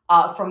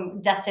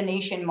from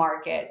destination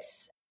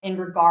markets in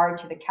regard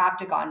to the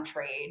Captagon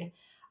trade.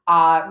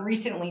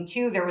 Recently,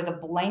 too, there was a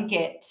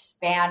blanket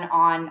ban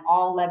on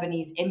all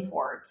Lebanese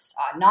imports,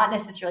 not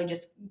necessarily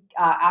just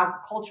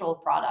agricultural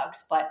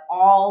products, but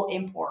all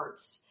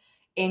imports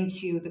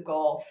into the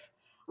Gulf,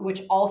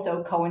 which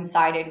also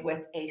coincided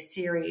with a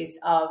series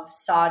of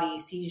Saudi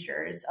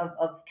seizures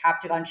of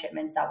Captagon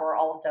shipments that were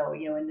also,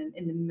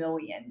 in the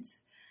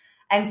millions.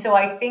 And so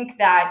I think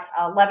that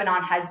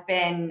Lebanon has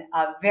been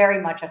very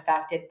much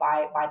affected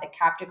by the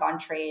Captagon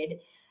trade.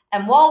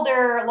 And while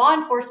their law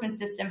enforcement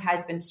system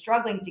has been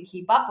struggling to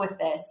keep up with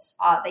this,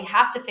 they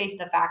have to face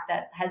the fact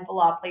that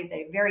Hezbollah plays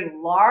a very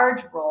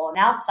large role,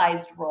 an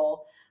outsized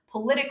role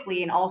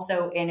politically and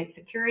also in its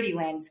security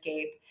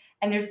landscape.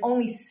 And there's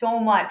only so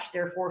much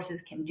their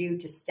forces can do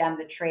to stem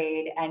the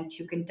trade and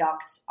to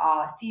conduct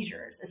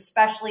seizures,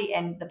 especially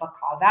in the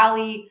Bekaa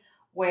Valley,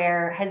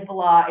 where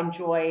Hezbollah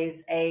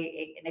enjoys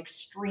an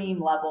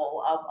extreme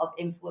level of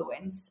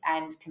influence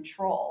and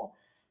control.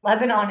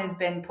 Lebanon has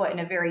been put in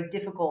a very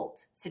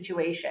difficult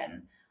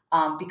situation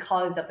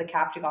because of the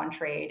Captagon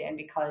trade and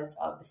because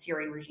of the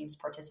Syrian regime's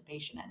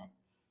participation in it.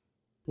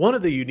 One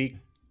of the unique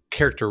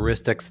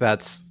characteristics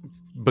that's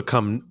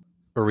become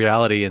a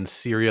reality in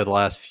Syria the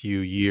last few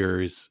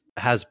years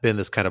has been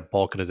this kind of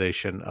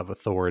balkanization of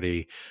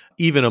authority,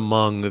 even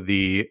among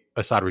the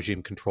Assad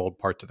regime-controlled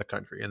parts of the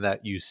country, and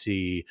that you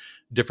see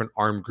different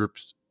armed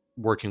groups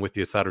working with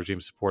the Assad regime,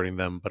 supporting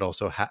them, but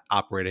also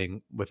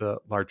operating with a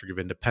large degree of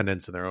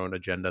independence and their own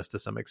agendas to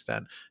some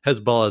extent.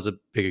 Hezbollah is a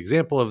big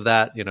example of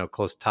that,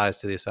 close ties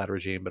to the Assad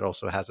regime, but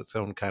also has its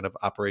own kind of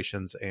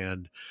operations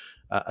and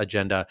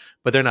agenda.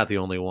 But they're not the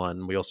only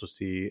one. We also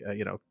see,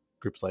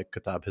 groups like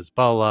Kataib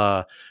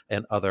Hezbollah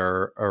and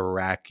other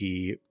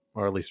Iraqi,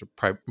 or at least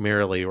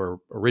primarily or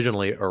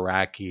originally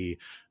Iraqi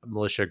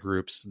militia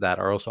groups that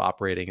are also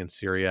operating in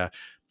Syria.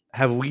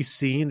 Have we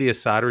seen the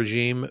Assad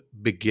regime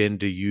begin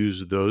to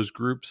use those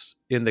groups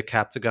in the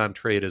Captagon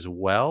trade as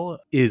well?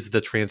 Is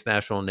the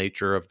transnational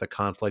nature of the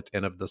conflict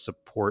and of the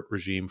support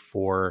regime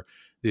for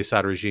the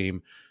Assad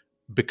regime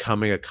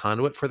becoming a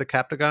conduit for the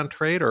Captagon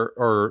trade,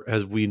 or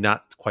has we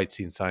not quite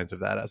seen signs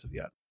of that as of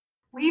yet?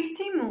 We've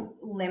seen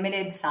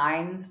limited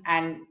signs,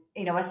 and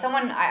as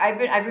someone,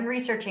 I've been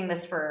researching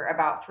this for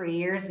about 3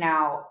 years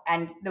now,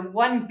 and the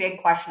one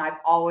big question I've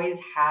always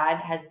had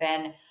has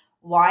been,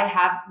 why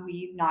have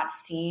we not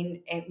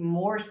seen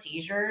more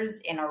seizures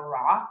in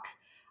Iraq,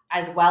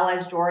 as well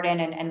as Jordan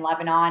and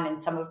Lebanon and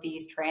some of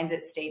these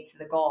transit states of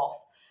the Gulf?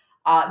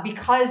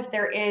 because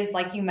there is,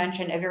 like you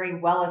mentioned, a very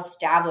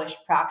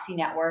well-established proxy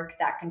network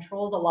that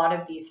controls a lot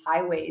of these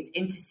highways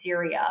into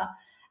Syria.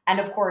 And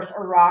of course,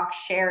 Iraq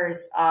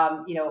shares,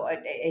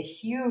 a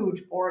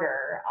huge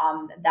border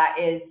that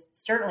is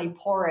certainly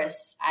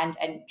porous and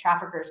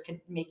traffickers could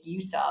make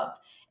use of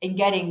in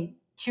getting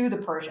to the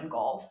Persian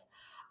Gulf.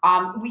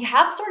 We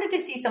have started to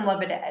see some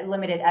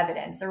limited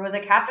evidence. There was a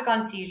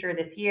Captagon seizure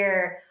this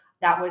year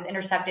that was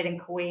intercepted in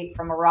Kuwait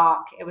from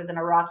Iraq. It was an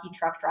Iraqi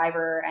truck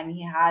driver, and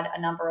he had a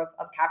number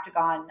of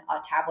Captagon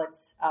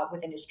tablets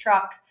within his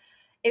truck.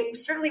 It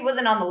certainly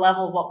wasn't on the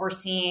level of what we're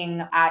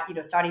seeing at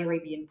Saudi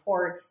Arabian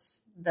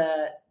ports.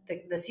 The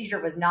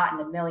seizure was not in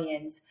the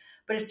millions,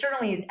 but it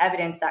certainly is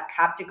evidence that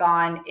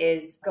Captagon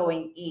is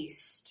going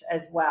east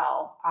as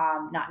well,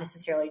 not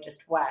necessarily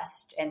just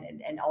west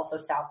and also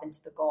south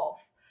into the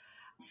Gulf.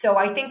 So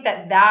I think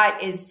that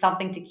is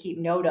something to keep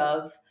note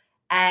of.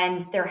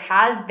 And there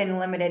has been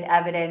limited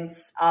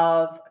evidence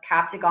of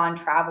Captagon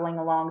traveling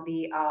along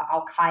the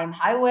Al-Qaim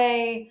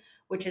Highway,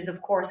 which is,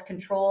 of course,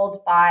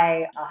 controlled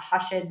by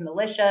Hashid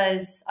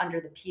militias under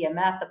the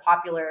PMF, the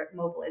Popular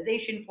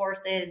Mobilization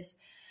Forces,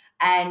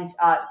 and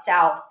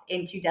south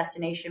into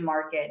destination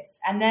markets,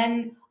 and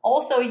then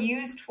also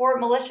used for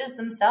militias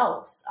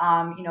themselves.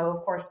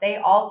 Of course, they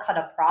all cut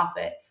a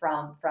profit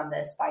from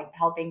this by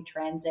helping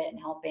transit and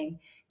helping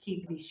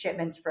keep these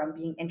shipments from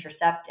being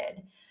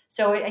intercepted.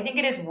 So I think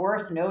it is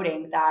worth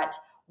noting that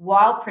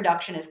while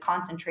production is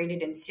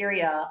concentrated in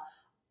Syria,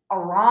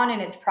 Iran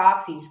and its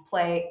proxies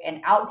play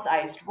an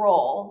outsized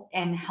role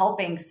in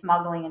helping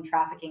smuggling and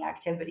trafficking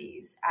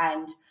activities.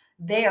 And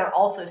they are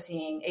also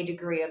seeing a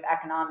degree of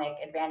economic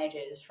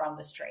advantages from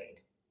this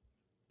trade.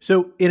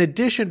 So in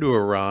addition to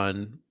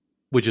Iran,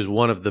 which is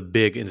one of the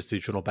big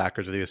institutional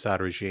backers of the Assad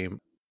regime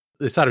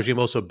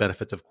also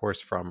benefits, of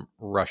course, from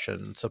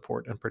Russian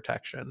support and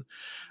protection.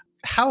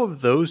 How have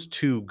those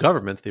two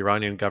governments, the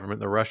Iranian government,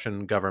 the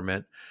Russian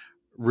government,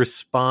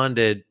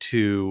 responded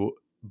to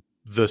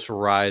this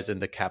rise in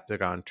the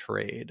Captagon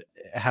trade?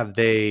 Have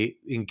they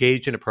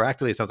engaged in it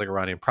proactively? It sounds like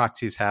Iranian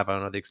proxies have. I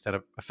don't know the extent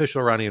of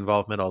official Iranian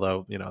involvement,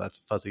 although, that's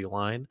a fuzzy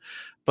line.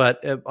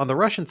 But on the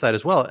Russian side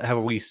as well,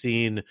 have we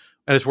seen,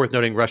 and it's worth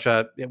noting,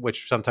 Russia,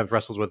 which sometimes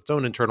wrestles with its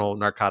own internal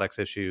narcotics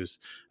issues,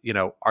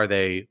 are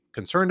they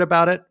concerned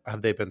about it?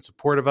 Have they been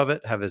supportive of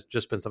it? Have it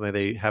just been something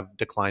they have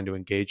declined to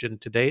engage in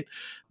to date?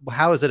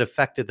 How has it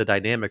affected the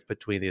dynamic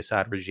between the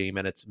Assad regime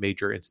and its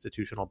major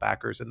institutional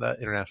backers in the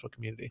international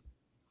community?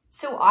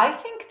 So I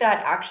think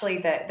that actually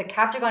the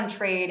Captagon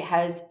trade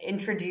has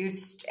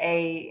introduced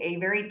a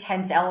very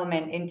tense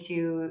element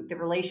into the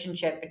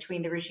relationship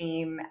between the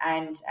regime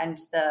and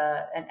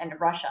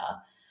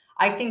Russia.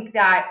 I think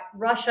that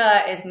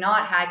Russia is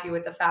not happy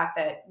with the fact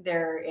that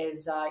there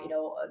is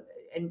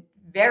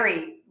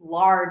very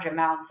large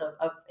amounts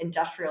of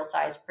industrial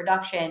sized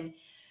production.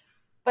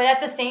 But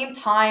at the same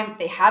time,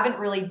 they haven't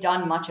really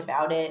done much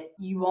about it.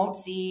 You won't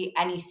see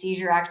any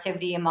seizure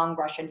activity among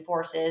Russian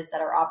forces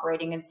that are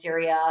operating in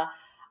Syria.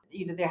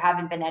 There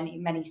haven't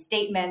been many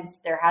statements.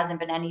 There hasn't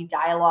been any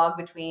dialogue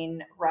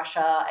between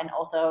Russia and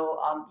also,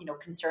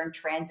 concerned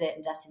transit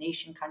and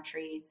destination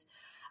countries.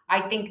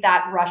 I think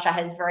that Russia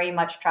has very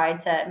much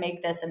tried to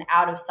make this an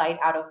out of sight,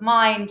 out of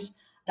mind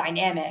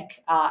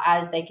dynamic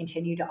as they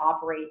continue to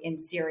operate in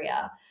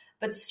Syria.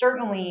 But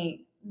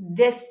certainly,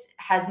 this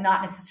has not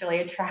necessarily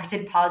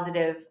attracted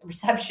positive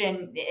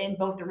reception in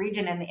both the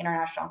region and the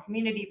international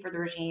community for the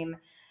regime.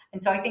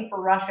 And so I think for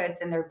Russia,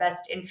 it's in their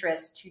best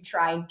interest to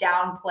try and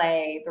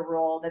downplay the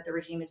role that the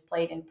regime has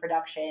played in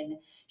production,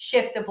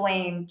 shift the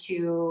blame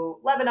to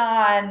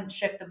Lebanon,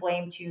 shift the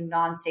blame to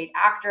non-state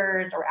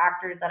actors or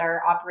actors that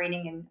are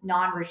operating in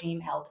non-regime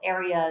held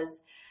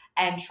areas,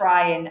 and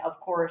try and, of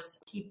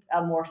course, keep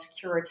a more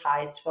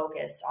securitized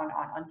focus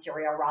on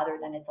Syria rather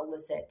than its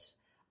illicit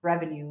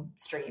revenue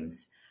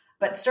streams.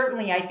 But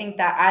certainly, I think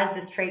that as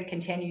this trade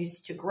continues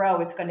to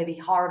grow, it's going to be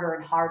harder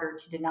and harder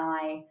to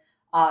deny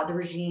the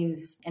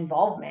regime's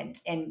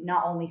involvement in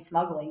not only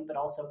smuggling, but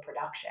also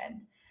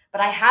production. But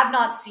I have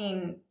not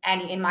seen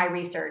in my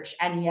research,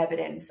 any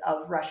evidence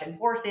of Russian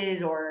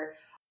forces or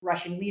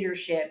Russian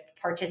leadership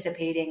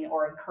participating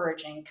or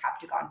encouraging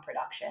Captagon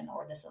production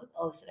or this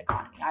illicit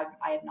economy.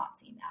 I have not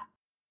seen that.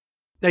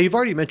 Now, you've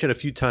already mentioned a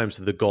few times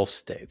the Gulf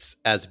states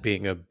as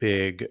being a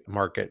big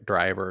market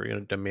driver,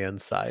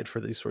 demand side for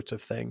these sorts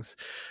of things.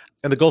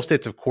 And the Gulf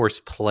states, of course,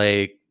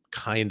 play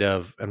kind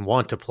of and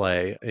want to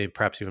play,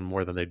 perhaps even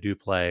more than they do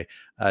play,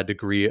 a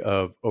degree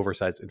of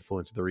oversized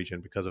influence in the region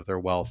because of their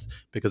wealth,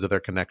 because of their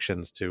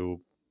connections to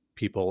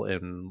people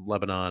in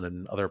Lebanon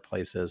and other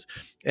places.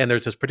 And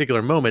there's this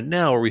particular moment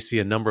now where we see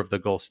a number of the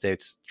Gulf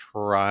states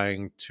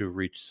trying to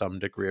reach some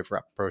degree of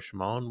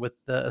rapprochement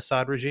with the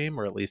Assad regime,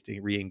 or at least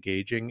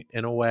re-engaging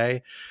in a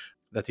way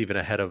that's even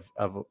ahead of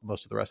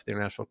most of the rest of the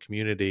international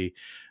community.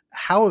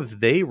 How have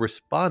they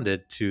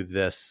responded to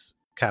this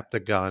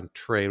Captagon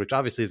trade, which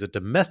obviously is a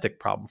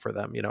domestic problem for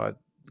them? I've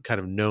kind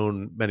of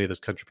known many of those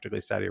countries, particularly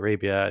Saudi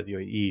Arabia, the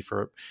UAE,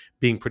 for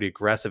being pretty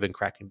aggressive in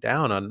cracking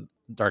down on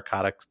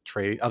narcotics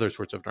trade, other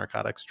sorts of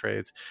narcotics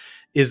trades.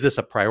 Is this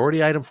a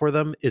priority item for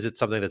them? Is it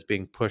something that's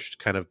being pushed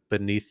kind of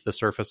beneath the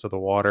surface of the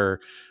water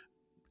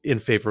in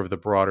favor of the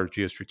broader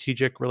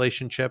geostrategic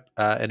relationship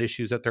and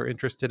issues that they're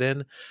interested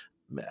in?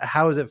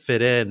 How does it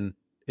fit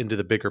into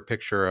the bigger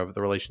picture of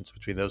the relations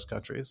between those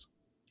countries?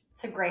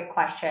 It's a great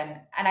question.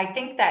 And I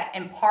think that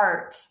in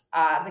part,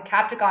 the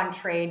Captagon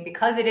trade,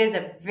 because it is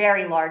a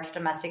very large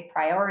domestic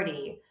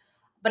priority,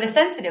 but a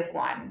sensitive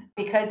one,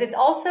 because it's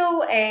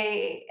also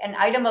an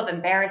item of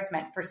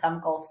embarrassment for some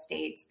Gulf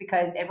states,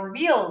 because it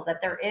reveals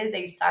that there is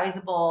a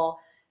sizable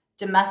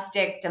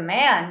domestic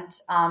demand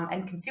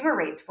and consumer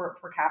rates for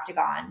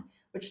Captagon,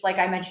 which, like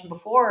I mentioned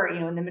before,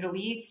 in the Middle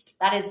East,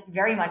 that is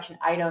very much an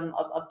item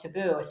of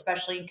taboo,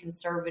 especially in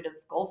conservative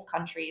Gulf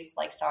countries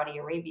like Saudi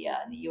Arabia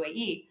and the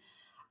UAE.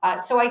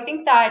 So I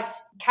think that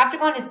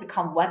Captagon has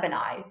become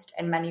weaponized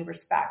in many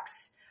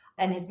respects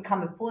and has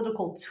become a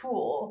political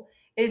tool.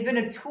 It has been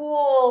a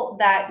tool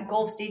that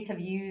Gulf states have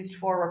used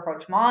for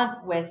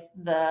rapprochement with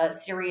the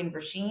Syrian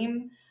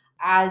regime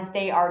as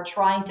they are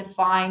trying to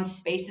find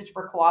spaces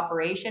for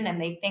cooperation.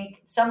 And they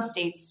think some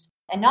states,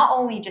 and not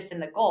only just in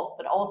the Gulf,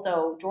 but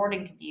also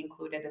Jordan could be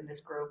included in this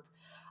group,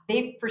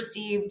 they've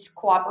perceived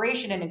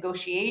cooperation and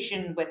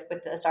negotiation with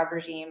the Assad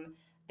regime.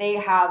 They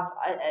have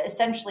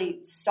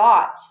essentially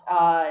sought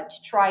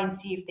to try and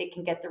see if they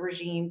can get the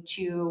regime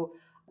to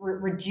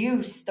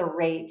reduce the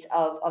rate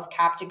of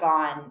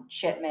Captagon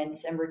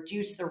shipments and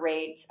reduce the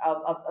rate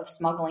of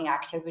smuggling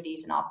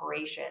activities and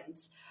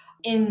operations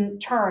in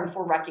turn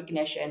for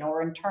recognition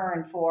or in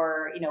turn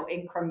for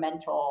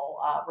incremental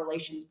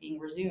relations being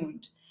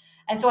resumed.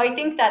 And so I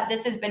think that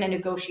this has been a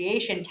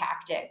negotiation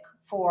tactic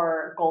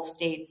for Gulf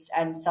states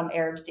and some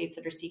Arab states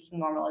that are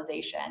seeking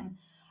normalization.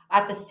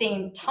 At the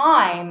same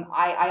time,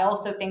 I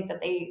also think that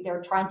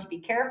they're trying to be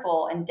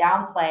careful and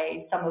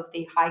downplay some of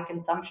the high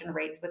consumption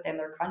rates within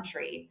their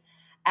country.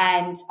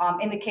 And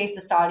in the case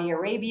of Saudi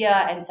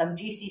Arabia and some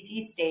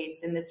GCC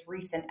states in this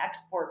recent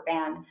export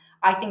ban,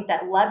 I think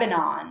that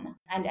Lebanon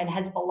and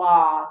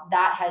Hezbollah,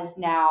 that has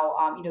now,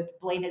 the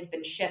blame has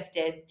been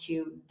shifted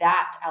to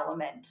that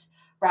element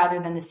rather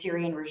than the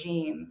Syrian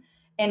regime,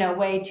 in a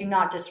way to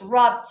not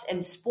disrupt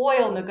and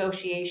spoil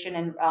negotiation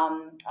and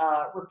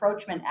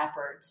rapprochement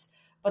efforts,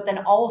 but then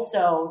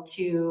also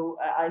to,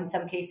 in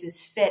some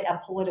cases, fit a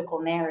political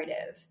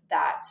narrative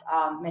that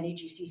many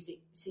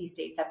GCC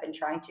states have been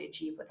trying to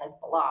achieve with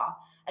Hezbollah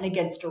and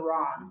against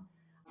Iran.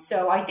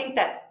 So I think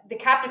that the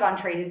Captagon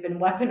trade has been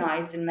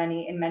weaponized in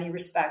many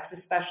respects,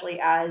 especially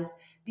as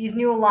these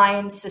new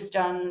alliance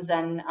systems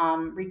and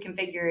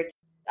reconfigured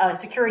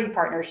security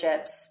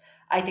partnerships.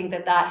 I think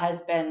that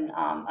has been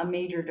a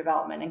major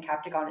development, and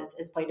Captagon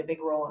has played a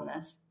big role in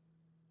this.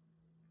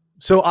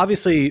 So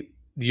obviously,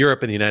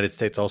 Europe and the United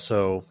States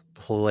also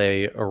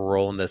play a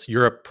role in this.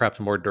 Europe, perhaps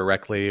more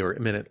directly or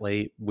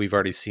imminently. We've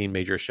already seen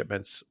major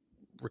shipments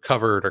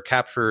recovered or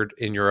captured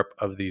in Europe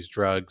of these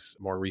drugs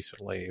more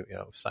recently.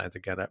 Signs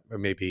again are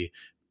maybe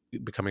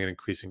becoming an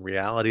increasing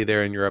reality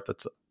there in Europe.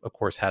 That's, of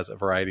course, has a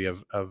variety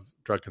of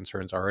drug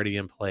concerns already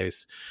in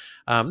place.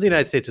 The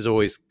United States has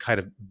always kind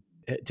of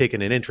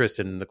taken an interest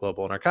in the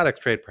global narcotics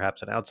trade,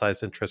 perhaps an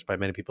outsized interest by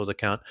many people's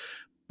account.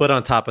 But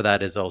on top of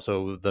that is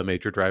also the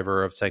major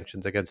driver of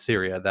sanctions against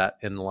Syria that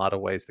in a lot of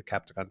ways the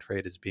Captagon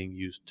trade is being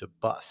used to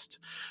bust.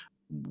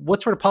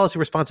 What sort of policy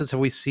responses have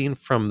we seen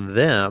from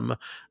them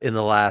in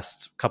the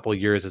last couple of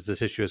years as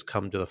this issue has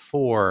come to the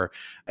fore?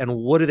 And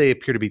what do they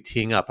appear to be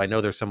teeing up? I know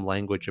there's some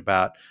language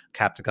about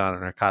Captagon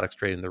and narcotics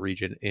trade in the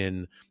region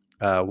in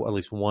at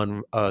least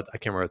one, I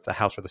can't remember if it's the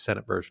House or the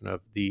Senate version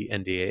of the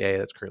NDAA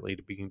that's currently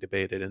being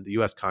debated in the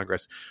U.S.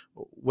 Congress.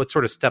 What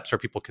sort of steps are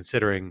people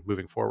considering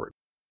moving forward?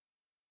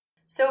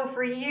 So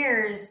for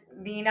years,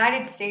 the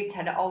United States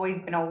had always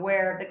been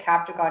aware of the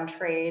Captagon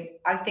trade.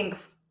 I think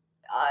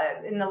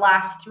in the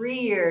last 3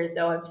 years,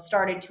 though, have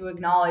started to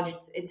acknowledge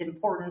its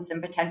importance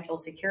and potential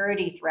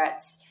security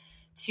threats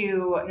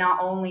to not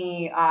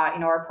only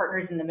our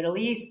partners in the Middle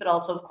East, but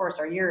also, of course,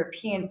 our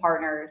European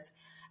partners.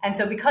 And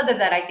so because of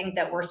that, I think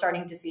that we're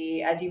starting to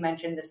see, as you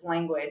mentioned, this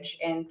language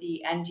in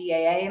the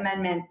NDAA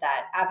amendment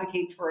that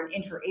advocates for an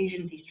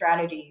interagency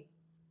strategy.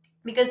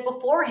 Because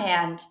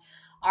beforehand,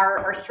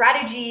 our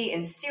strategy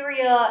in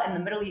Syria and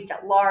the Middle East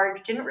at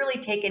large didn't really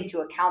take into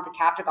account the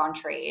Captagon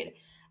trade.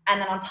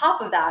 And then on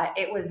top of that,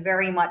 it was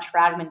very much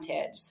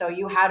fragmented. So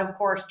you had, of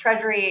course,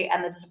 Treasury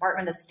and the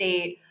Department of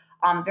State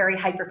very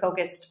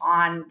hyper-focused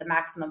on the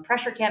maximum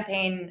pressure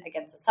campaign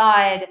against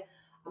Assad,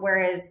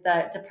 whereas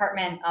the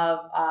Department of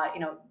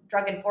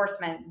Drug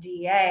Enforcement,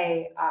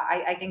 DEA,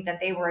 I think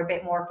that they were a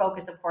bit more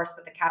focused, of course,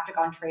 with the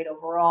Captagon trade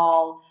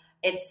overall,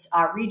 its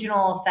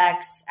regional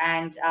effects,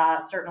 and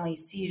certainly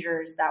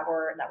seizures that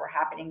were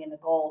happening in the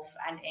Gulf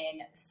and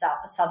in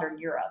Southern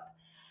Europe.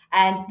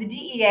 And the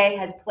DEA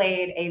has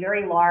played a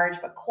very large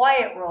but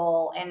quiet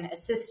role in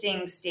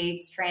assisting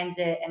states,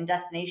 transit, and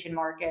destination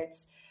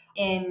markets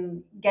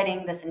in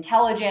getting this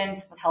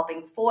intelligence, with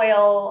helping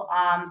foil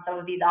some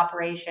of these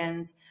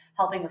operations,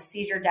 helping with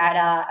seizure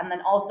data, and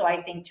then also,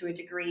 I think, to a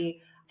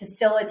degree,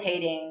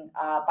 facilitating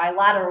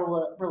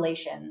bilateral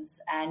relations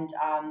and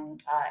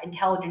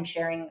intelligence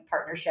sharing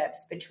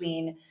partnerships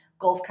between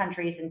Gulf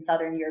countries and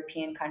Southern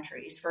European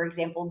countries. For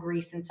example,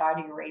 Greece and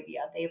Saudi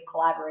Arabia, they've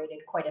collaborated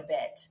quite a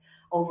bit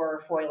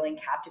over foiling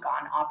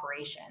Captagon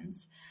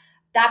operations.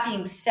 That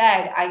being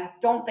said, I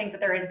don't think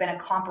that there has been a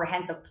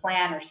comprehensive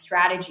plan or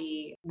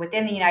strategy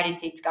within the United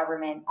States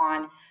government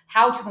on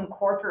how to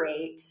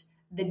incorporate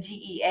the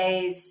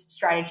DEA's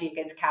strategy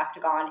against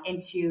Captagon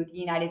into the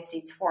United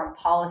States foreign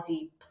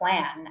policy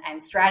plan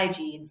and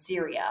strategy in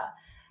Syria.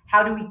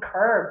 How do we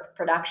curb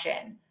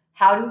production?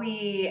 How do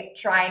we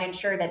try and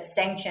ensure that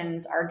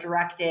sanctions are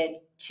directed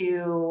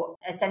to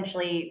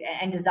essentially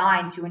and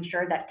designed to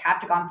ensure that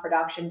Captagon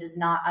production does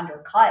not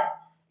undercut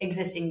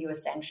existing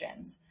U.S.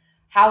 sanctions?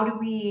 How do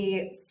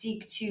we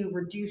seek to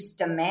reduce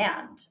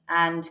demand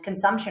and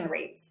consumption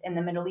rates in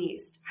the Middle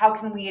East? How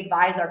can we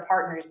advise our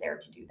partners there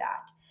to do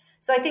that?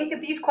 So I think that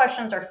these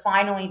questions are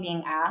finally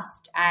being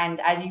asked. And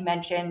as you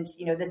mentioned,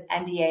 this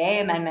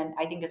NDAA amendment,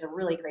 I think, is a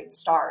really great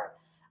start.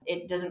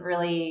 It doesn't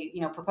really,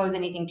 propose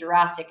anything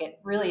drastic. It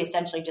really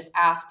essentially just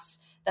asks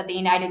that the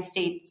United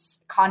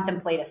States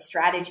contemplate a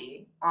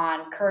strategy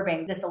on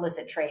curbing this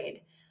illicit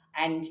trade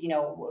and,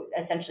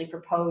 essentially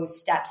propose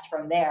steps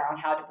from there on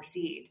how to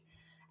proceed.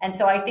 And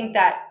so I think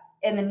that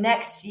in the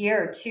next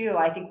year or two,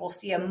 I think we'll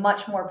see a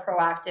much more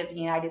proactive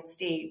United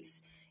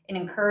States in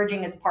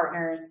encouraging its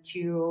partners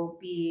to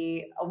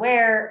be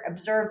aware,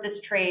 observe this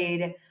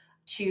trade,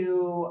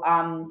 to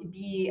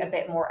be a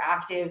bit more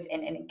active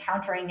in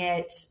countering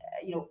it,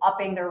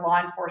 upping their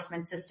law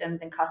enforcement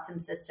systems and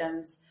customs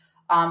systems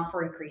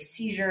for increased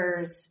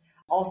seizures,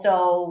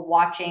 also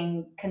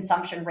watching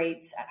consumption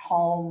rates at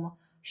home,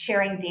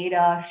 sharing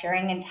data,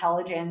 sharing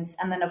intelligence,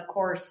 and then, of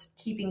course,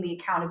 keeping the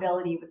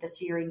accountability with the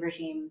Syrian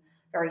regime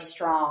very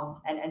strong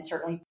and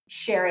certainly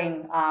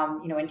sharing,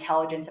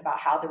 intelligence about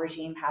how the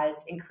regime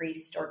has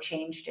increased or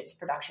changed its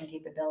production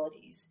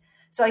capabilities.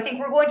 So I think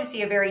we're going to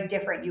see a very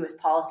different U.S.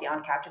 policy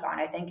on Captagon.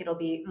 I think it'll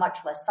be much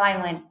less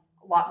silent,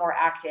 a lot more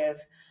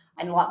active,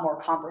 and a lot more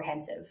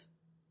comprehensive.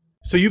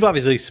 So you've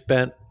obviously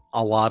spent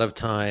a lot of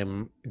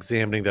time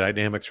examining the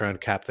dynamics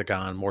around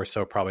Captagon, more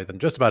so probably than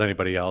just about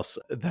anybody else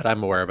that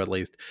I'm aware of, at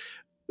least.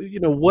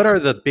 What are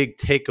the big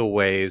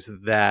takeaways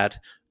that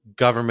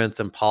governments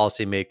and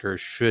policymakers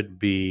should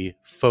be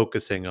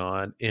focusing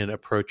on in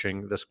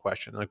approaching this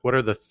question? Like, what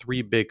are the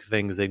three big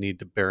things they need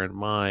to bear in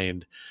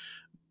mind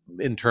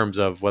in terms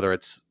of whether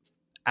it's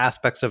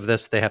aspects of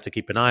this they have to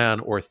keep an eye on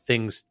or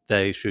things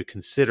they should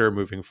consider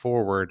moving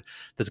forward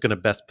that's going to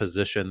best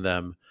position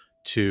them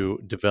to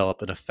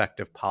develop an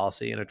effective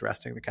policy in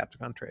addressing the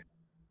Captagon trade?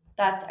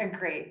 That's a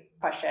great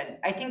question.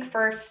 I think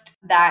first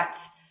that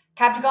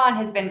Captagon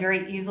has been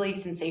very easily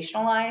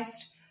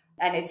sensationalized,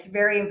 and it's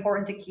very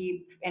important to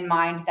keep in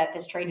mind that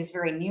this trade is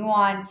very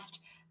nuanced.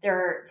 There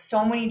are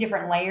so many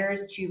different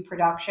layers to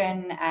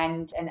production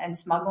and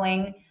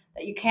smuggling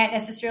that you can't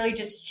necessarily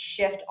just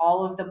shift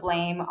all of the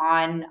blame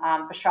on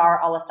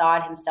Bashar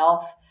al-Assad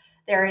himself.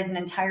 There is an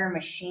entire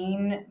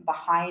machine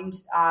behind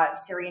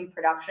Syrian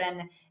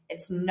production.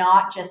 It's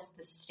not just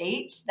the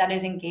state that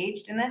is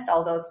engaged in this,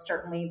 although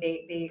certainly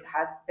they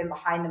have been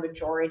behind the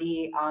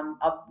majority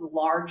of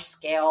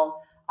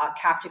large-scale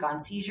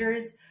Captagon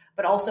seizures,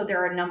 but also there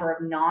are a number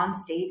of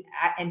non-state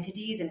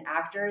entities and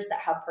actors that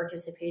have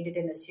participated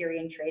in the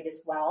Syrian trade as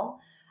well.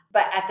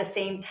 But at the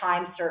same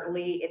time,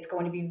 certainly it's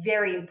going to be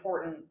very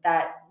important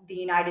that the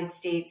United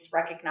States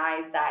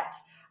recognize that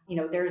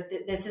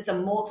this is a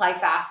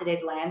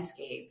multifaceted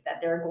landscape, that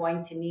they're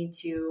going to need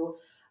to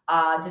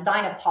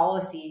design a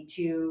policy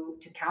to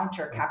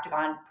counter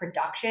Captagon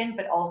production,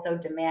 but also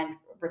demand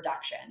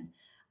reduction.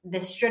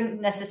 This shouldn't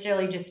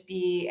necessarily just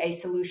be a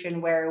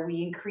solution where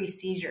we increase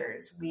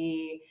seizures,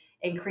 we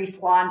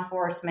increase law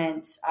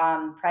enforcement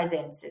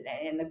presence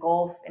in the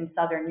Gulf, in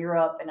Southern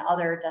Europe, and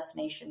other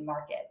destination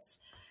markets.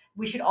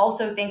 We should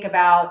also think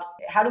about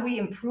how do we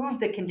improve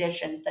the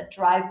conditions that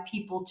drive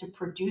people to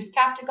produce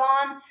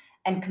Captagon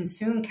and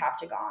consume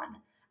Captagon.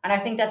 And I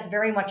think that's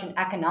very much an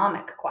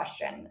economic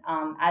question,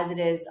 as it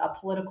is a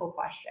political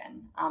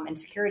question and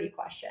security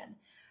question.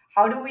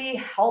 How do we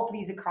help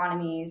these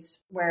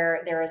economies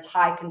where there is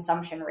high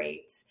consumption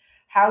rates?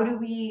 How do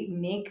we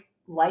make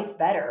life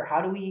better?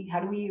 How do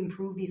we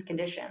improve these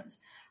conditions?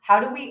 How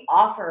do we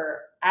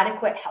offer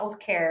adequate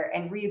healthcare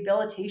and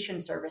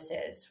rehabilitation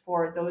services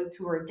for those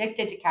who are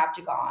addicted to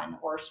Captagon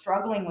or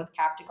struggling with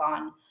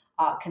Captagon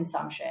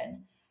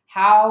consumption?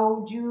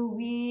 How do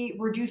we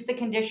reduce the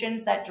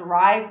conditions that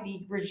drive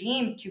the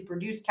regime to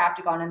produce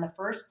Captagon in the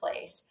first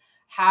place?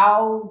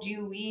 How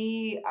do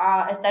we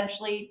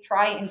essentially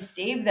try and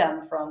stave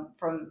them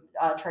from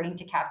turning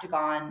to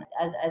Captagon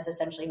as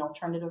essentially an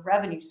alternative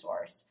revenue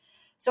source?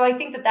 So I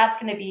think that that's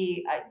going to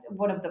be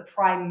one of the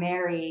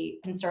primary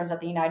concerns that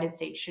the United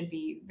States should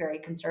be very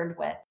concerned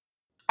with.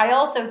 I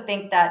also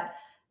think that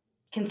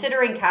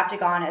considering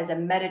Captagon as a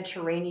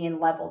Mediterranean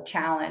level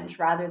challenge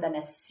rather than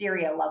a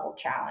Syria level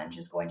challenge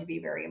is going to be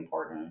very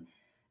important.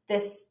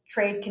 this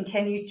trade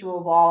continues to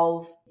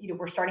evolve.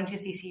 We're starting to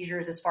see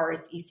seizures as far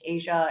as East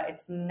Asia.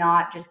 It's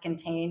not just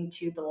contained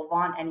to the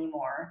Levant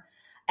anymore.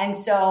 And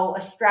so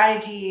a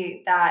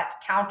strategy that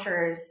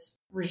counters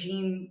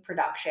regime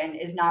production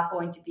is not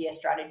going to be a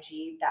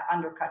strategy that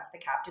undercuts the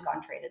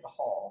Captagon trade as a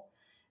whole.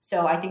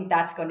 So I think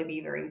that's going to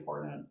be very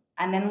important.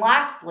 And then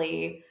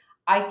lastly,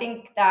 I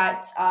think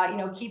that,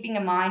 keeping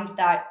in mind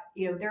that,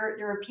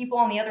 there are people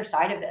on the other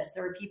side of this.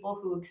 There are people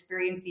who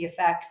experience the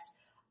effects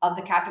of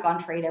the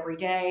Captagon trade every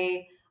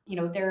day.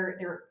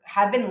 There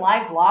have been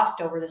lives lost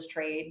over this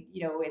trade.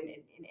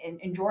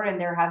 In Jordan,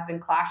 there have been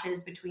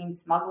clashes between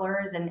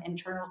smugglers and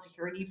internal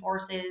security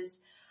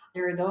forces.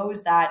 There are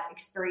those that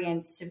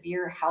experience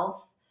severe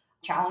health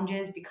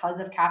challenges because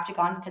of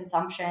Captagon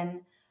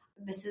consumption.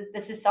 This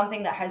is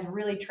something that has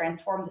really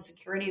transformed the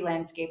security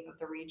landscape of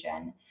the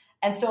region.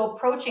 And so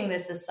approaching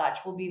this as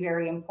such will be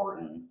very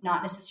important,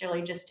 not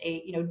necessarily just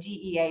a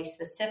DEA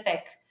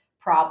specific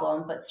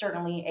problem, but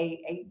certainly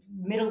a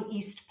Middle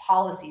East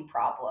policy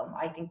problem.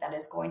 I think that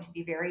is going to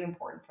be very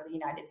important for the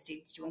United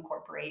States to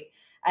incorporate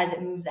as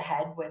it moves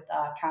ahead with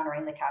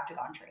countering the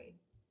Captagon trade.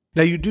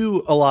 Now, you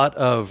do a lot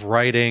of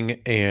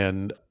writing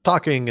and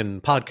talking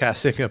and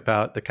podcasting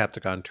about the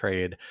Captagon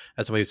trade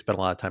as somebody who spent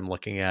a lot of time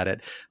looking at it,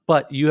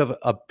 but you have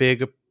a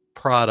big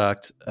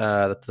product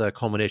that's the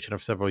culmination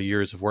of several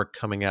years of work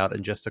coming out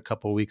in just a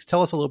couple of weeks.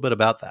 Tell us a little bit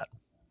about that.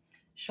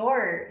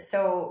 Sure.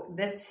 So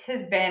this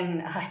has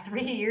been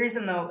 3 years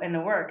in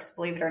the works,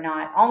 believe it or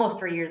not, almost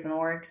 3 years in the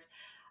works.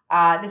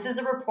 This is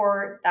a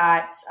report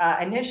that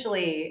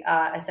initially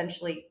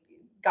essentially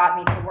got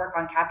me to work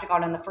on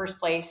Captagon in the first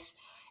place.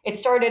 It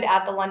started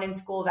at the London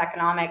School of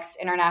Economics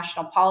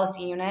International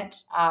Policy Unit,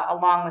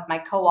 along with my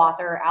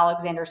co-author,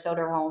 Alexander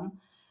Soderholm.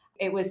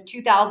 It was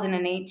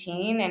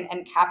 2018,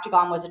 and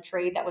Captagon was a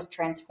trade that was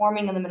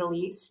transforming in the Middle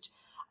East,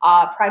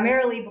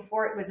 primarily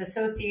before it was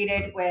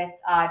associated with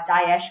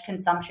Daesh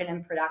consumption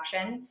and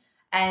production.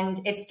 And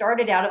it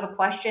started out of a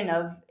question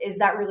of, is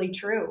that really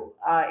true?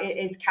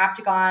 Is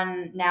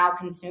Captagon now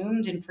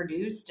consumed and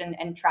produced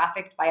and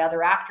trafficked by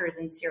other actors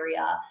in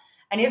Syria?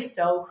 And if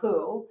so,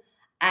 who?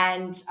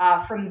 And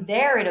from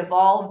there, it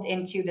evolved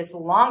into this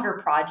longer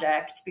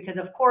project because,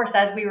 of course,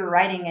 as we were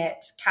writing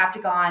it,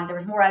 Captagon, there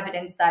was more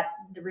evidence that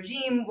the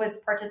regime was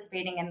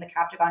participating in the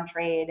Captagon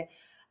trade,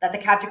 that the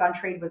Captagon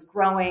trade was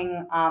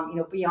growing,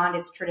 beyond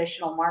its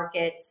traditional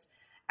markets.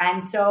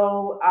 And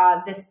so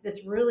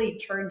this really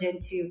turned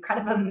into kind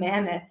of a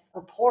mammoth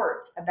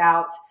report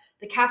about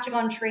the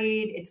Captagon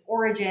trade, its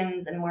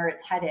origins, and where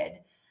it's headed.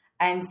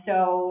 And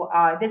so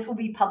this will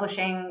be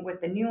publishing with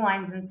the New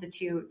Lines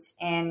Institute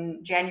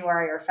in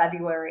January or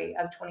February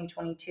of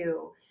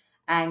 2022.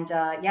 And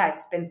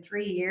it's been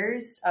 3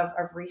 years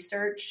of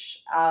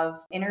research,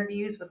 of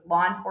interviews with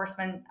law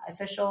enforcement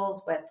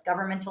officials, with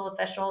governmental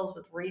officials,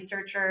 with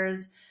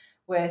researchers,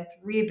 with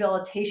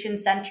rehabilitation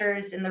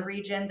centers in the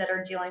region that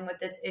are dealing with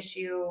this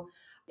issue.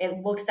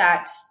 It looks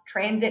at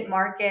transit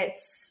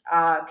markets,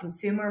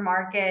 consumer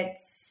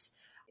markets,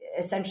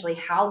 essentially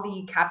how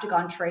the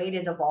Captagon trade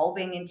is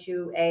evolving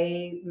into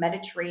a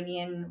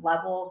Mediterranean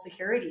level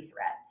security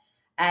threat.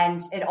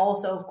 And it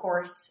also, of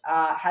course,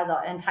 has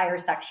an entire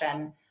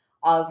section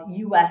of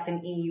US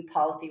and EU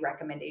policy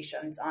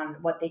recommendations on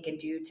what they can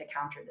do to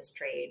counter this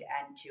trade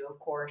and to, of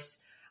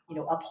course,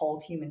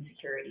 uphold human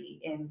security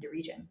in the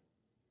region.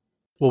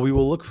 Well, we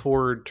will look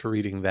forward to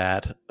reading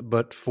that.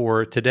 But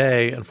for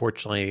today,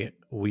 unfortunately,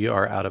 we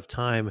are out of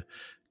time.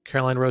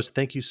 Caroline Rose,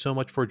 thank you so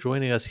much for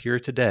joining us here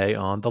today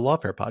on the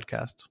Lawfare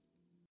Podcast.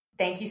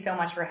 Thank you so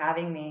much for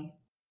having me.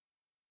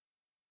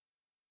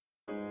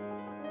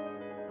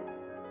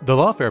 The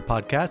Lawfare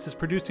Podcast is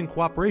produced in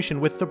cooperation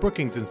with the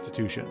Brookings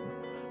Institution.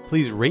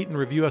 Please rate and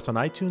review us on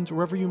iTunes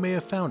wherever you may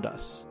have found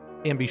us.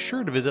 And be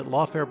sure to visit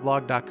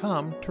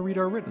lawfareblog.com to read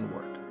our written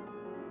work.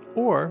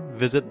 Or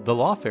visit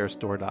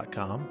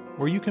thelawfarestore.com,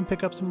 where you can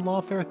pick up some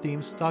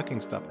Lawfare-themed stocking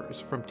stuffers,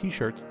 from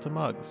t-shirts to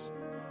mugs.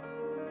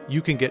 You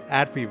can get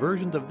ad-free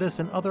versions of this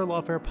and other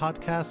Lawfare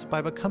podcasts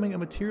by becoming a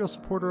material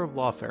supporter of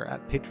Lawfare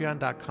at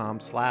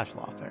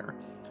patreon.com/lawfare.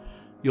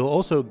 You'll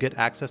also get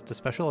access to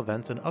special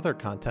events and other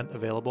content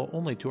available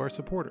only to our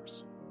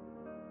supporters.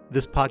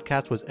 This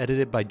podcast was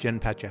edited by Jen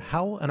Patcha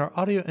Howell, and our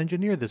audio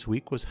engineer this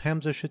week was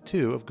Hamza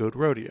Shatu of Goat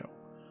Rodeo.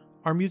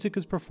 Our music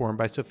is performed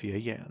by Sophia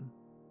Yan.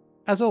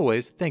 As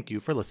always, thank you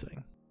for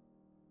listening.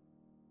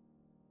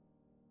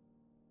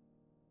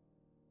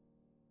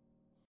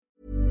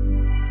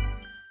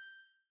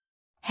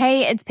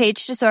 Hey, it's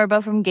Paige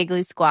DeSorbo from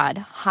Giggly Squad.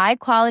 High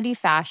quality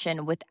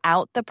fashion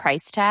without the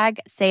price tag.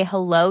 Say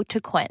hello to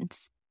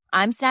Quince.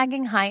 I'm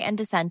snagging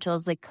high-end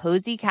essentials like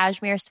cozy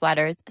cashmere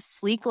sweaters,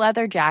 sleek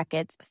leather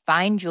jackets,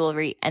 fine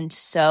jewelry, and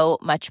so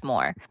much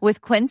more.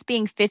 With Quince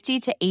being 50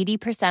 to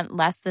 80%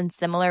 less than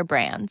similar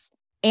brands.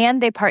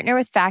 And they partner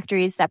with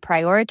factories that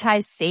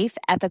prioritize safe,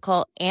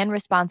 ethical, and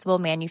responsible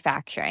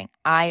manufacturing.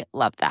 I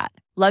love that.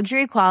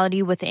 Luxury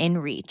quality within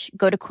reach.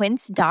 Go to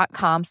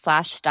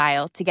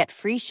quince.com/style to get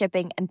free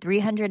shipping and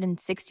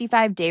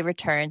 365-day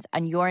returns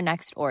on your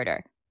next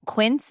order.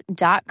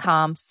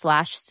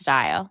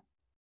 Quince.com/style.